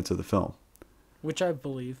 30 minutes of the film. Which I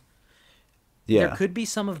believe. Yeah. There could be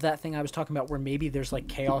some of that thing I was talking about where maybe there's like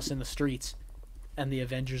chaos in the streets and the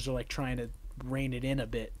Avengers are like trying to rein it in a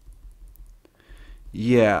bit.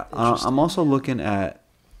 Yeah, I'm also looking at.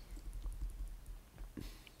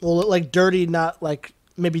 Well, like dirty, not like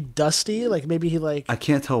maybe dusty. Like maybe he like I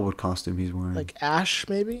can't tell what costume he's wearing. like ash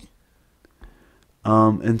maybe.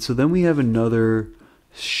 And so then we have another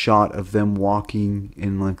shot of them walking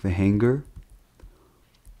in like the hangar.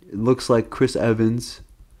 It looks like Chris Evans,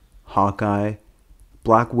 Hawkeye,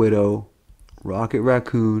 Black Widow, Rocket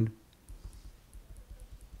Raccoon,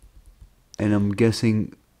 and I'm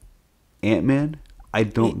guessing Ant-Man. I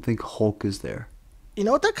don't think Hulk is there. You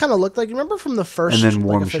know what that kind of looked like? You remember from the first And then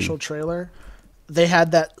War like, Machine. official trailer? They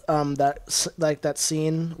had that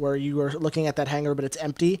scene where you were looking at that hangar, but it's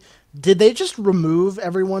empty. Did they just remove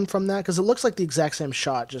everyone from that? Because it looks like the exact same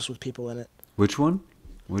shot, just with people in it. Which one?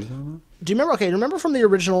 What are you talking about? Do you remember? Okay, remember from the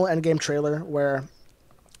original Endgame trailer where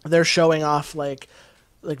they're showing off like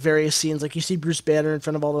various scenes, like you see Bruce Banner in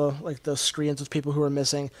front of all the screens with people who are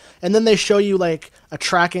missing, and then they show you like a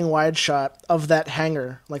tracking wide shot of that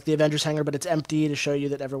hangar, like the Avengers hangar, but it's empty to show you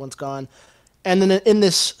that everyone's gone. And then in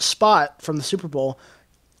this spot from the Super Bowl,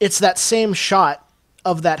 it's that same shot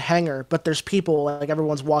of that hangar, but there's people, like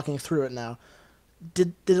everyone's walking through it now.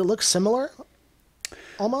 Did it look similar?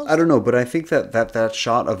 almost. I don't know, but I think that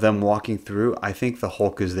shot of them walking through, I think the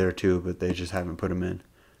Hulk is there too, but they just haven't put him in.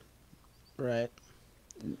 Right.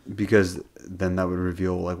 Because then that would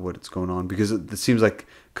reveal like what's going on. Because it seems like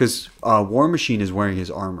War Machine is wearing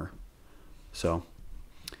his armor. So,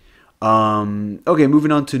 okay,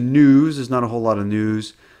 moving on to news. There's not a whole lot of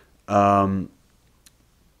news.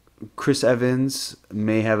 Chris Evans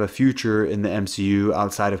may have a future in the MCU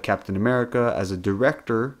outside of Captain America as a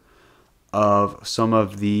director of some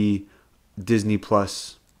of the Disney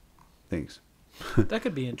Plus things. That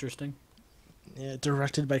could be interesting. Yeah,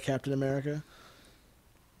 directed by Captain America.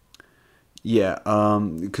 Yeah,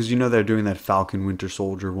 because they're doing that Falcon Winter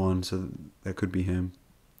Soldier one, so that could be him.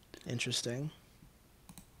 Interesting.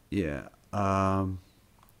 Yeah, I'm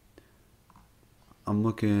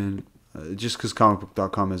looking just because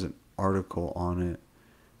comicbook.com has an article on it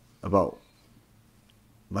about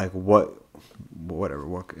like what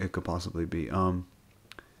it could possibly be.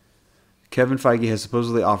 Kevin Feige has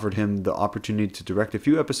supposedly offered him the opportunity to direct a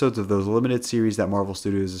few episodes of those limited series that Marvel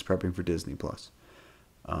Studios is prepping for Disney Plus.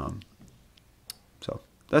 So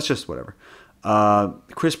that's just whatever.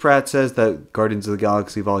 Chris Pratt says that Guardians of the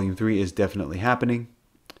Galaxy Volume 3 is definitely happening.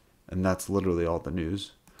 And that's literally all the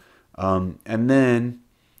news. And then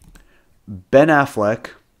Ben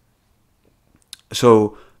Affleck.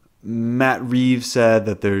 So Matt Reeves said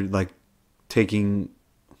that they're like taking...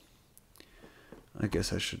 I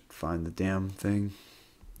guess I should find the damn thing.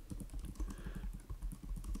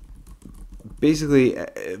 Basically,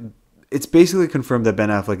 it's basically confirmed that Ben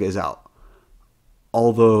Affleck is out.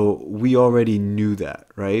 Although we already knew that,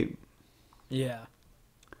 right? Yeah.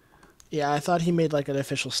 Yeah, I thought he made like an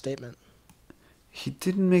official statement. He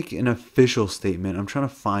didn't make an official statement. I'm trying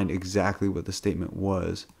to find exactly what the statement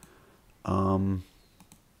was.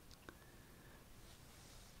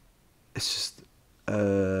 It's just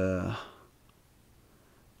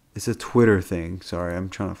it's a Twitter thing. Sorry, I'm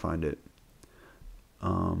trying to find it.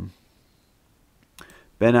 Ben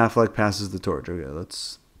Affleck passes the torch. Okay,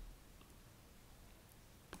 let's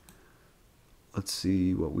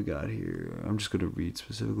see what we got here. I'm just going to read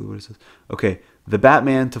specifically what it says. Okay, The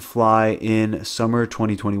Batman to fly in summer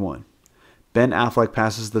 2021. Ben Affleck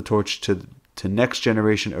passes the torch to next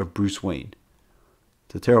generation of Bruce Wayne.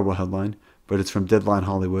 It's a terrible headline, but it's from Deadline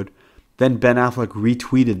Hollywood. Then Ben Affleck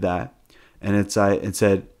retweeted that, and it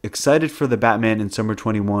said, excited for The Batman in summer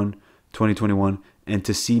 2021, and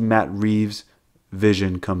to see Matt Reeves'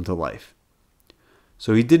 vision come to life.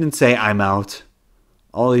 So he didn't say, I'm out.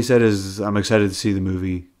 All he said is, I'm excited to see the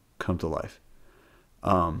movie come to life.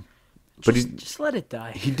 But just let it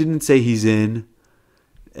die. He didn't say he's in.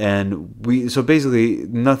 And so basically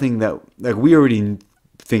nothing that, like, we already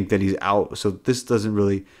think that he's out. So this doesn't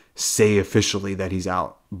really say officially that he's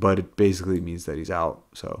out, but it basically means that he's out.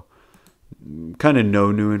 So kind of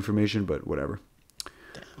no new information, but whatever.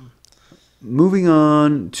 Damn. Moving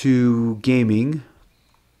on to gaming.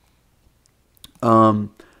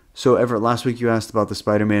 So Everett, last week you asked about the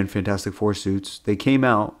Spider-Man Fantastic Four suits. They came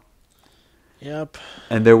out. Yep.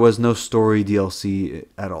 And there was no story DLC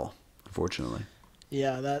at all, unfortunately.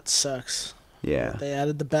 Yeah, that sucks. Yeah. They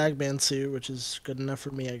added the Bagman suit, which is good enough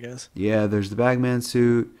for me, I guess. Yeah, there's the Bagman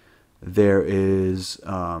suit. There is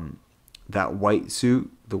that white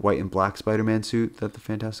suit, the white and black Spider-Man suit that the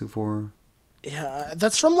Fantastic Four... Yeah,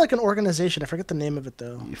 that's from like an organization. I forget the name of it,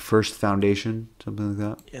 though. First Foundation, something like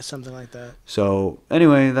that. Yeah, something like that. So,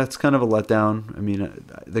 anyway, that's kind of a letdown. I mean,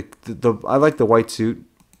 I like the white suit,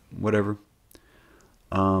 whatever.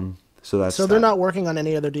 So that's... So they're not working on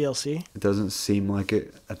any other DLC? It doesn't seem like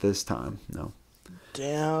it at this time, no.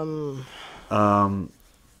 Damn. All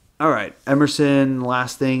right, Emerson,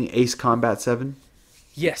 last thing, Ace Combat 7.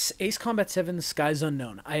 Yes, Ace Combat 7, The Skies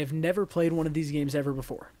Unknown. I have never played one of these games ever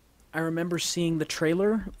before. I remember seeing the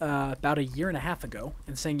trailer about a year and a half ago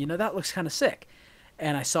and saying, that looks kind of sick.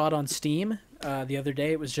 And I saw it on Steam the other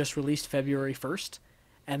day. It was just released February 1st.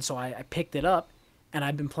 And so I picked it up, and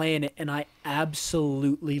I've been playing it, and I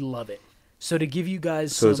absolutely love it. So to give you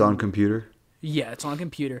guys So it's on computer? Yeah, it's on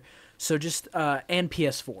computer. So just, and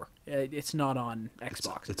PS4. It's not on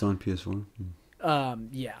Xbox. It's on PS4?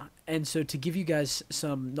 Yeah. And so to give you guys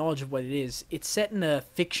some knowledge of what it is, it's set in a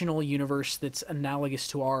fictional universe that's analogous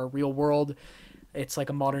to our real world. It's like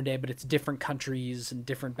a modern day, but it's different countries and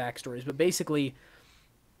different backstories. But basically,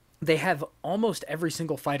 they have almost every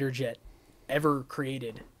single fighter jet ever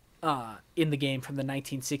created in the game, from the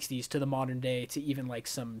 1960s to the modern day to even like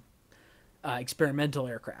some experimental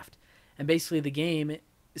aircraft. And basically the game's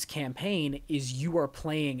campaign is you are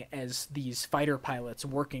playing as these fighter pilots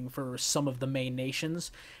working for some of the main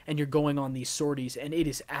nations, and you're going on these sorties, and it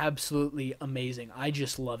is absolutely amazing. I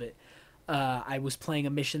just love it. I was playing a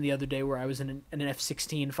mission the other day where I was in an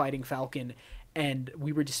F-16 fighting Falcon, and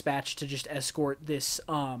we were dispatched to just escort this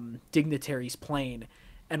dignitary's plane,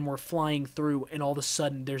 and we're flying through, and all of a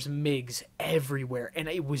sudden there's MiGs everywhere, and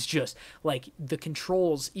it was just like the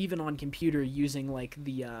controls, even on computer using like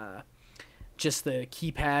the just the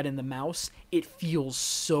keypad and the mouse, it feels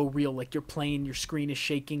so real. Like you're playing, your screen is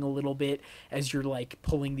shaking a little bit as you're like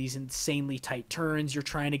pulling these insanely tight turns. You're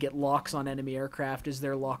trying to get locks on enemy aircraft as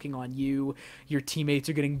they're locking on you. Your teammates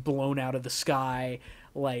are getting blown out of the sky.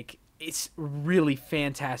 Like, it's a really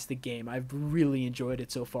fantastic game. I've really enjoyed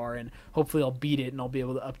it so far, and hopefully I'll beat it and I'll be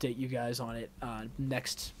able to update you guys on it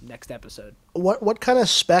next episode. What kind of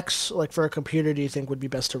specs, like for a computer, do you think would be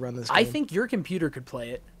best to run this game? I think your computer could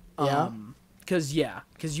play it. Yeah? Because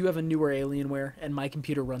you have a newer Alienware, and my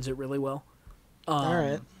computer runs it really well. All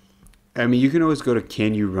right. I mean, you can always go to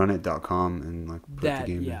canyourunit.com and like put That,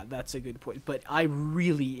 the game yeah, in. that's a good point. But I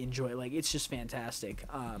really enjoy it. Like, it's just fantastic.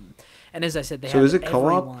 And as I said, they So have is it every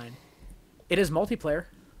co-op? line. It is multiplayer.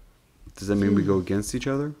 Does that mean we go against each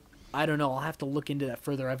other? I don't know. I'll have to look into that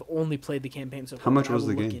further. I've only played the campaign so far. How much but I was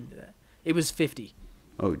will the look game? into that. It was $50.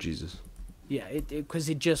 Oh, Jesus. Yeah, because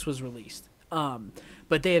it just was released.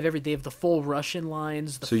 But they have the full Russian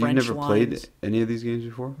lines, the So French you've never lines. played any of these games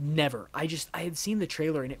before? Never. I had seen the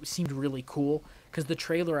trailer and it seemed really cool because the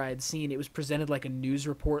trailer I had seen, it was presented like a news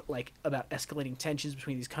report, like about escalating tensions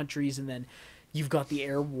between these countries, and then you've got the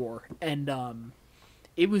air war, and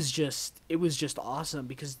it was just awesome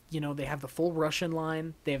because they have the full Russian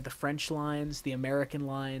line, they have the French lines, the American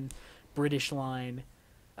line, British line,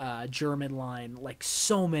 German line, like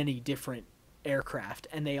so many different aircraft,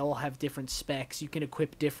 and they all have different specs. You can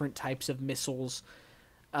equip different types of missiles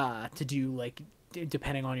to do, like,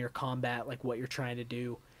 depending on your combat, like what you're trying to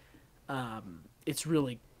do. It's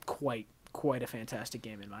really quite a fantastic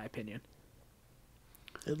game in my opinion.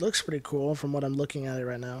 It looks pretty cool from what I'm looking at it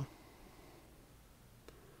right now.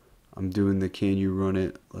 I'm doing the Can You Run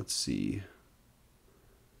It? Let's see.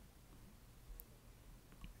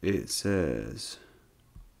 It says...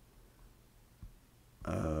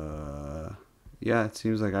 yeah, it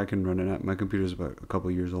seems like I can run it. My computer's about a couple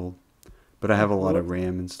years old, but I have a lot of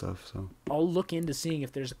RAM and stuff. So I'll look into seeing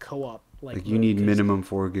if there's a co-op like you need minimum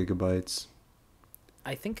 4 gigabytes.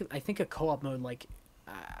 I think a co-op mode, like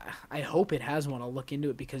I hope it has one. I'll look into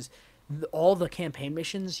it because all the campaign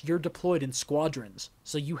missions, you're deployed in squadrons,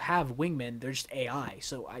 so you have wingmen. They're just AI.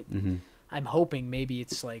 So I'm hoping maybe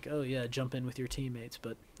it's like, oh yeah, jump in with your teammates,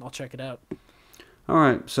 but I'll check it out. All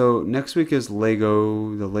right, so next week is the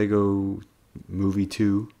Lego Movie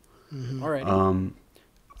 2. All right.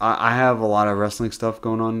 I have a lot of wrestling stuff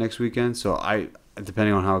going on next weekend, so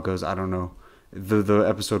depending on how it goes, I don't know. The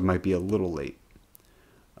episode might be a little late.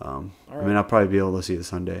 I mean, I'll probably be able to see it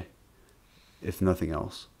Sunday, if nothing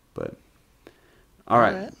else. But all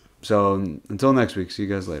right. So until next week, see you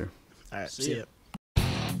guys later. All right, See see ya. ya.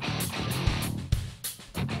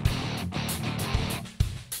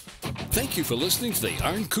 Thank you for listening to the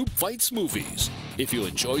Iron Coop Fights Movies. If you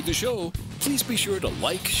enjoyed the show, please be sure to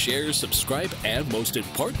like, share, subscribe, and most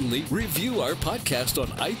importantly, review our podcast on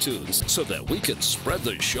iTunes so that we can spread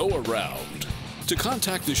the show around. To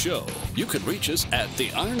contact the show, you can reach us at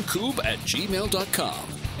theironcoob@gmail.com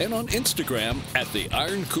and on Instagram at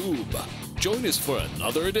theironcoob. Join us for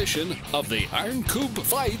another edition of the Iron Coop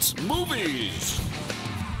Fights Movies.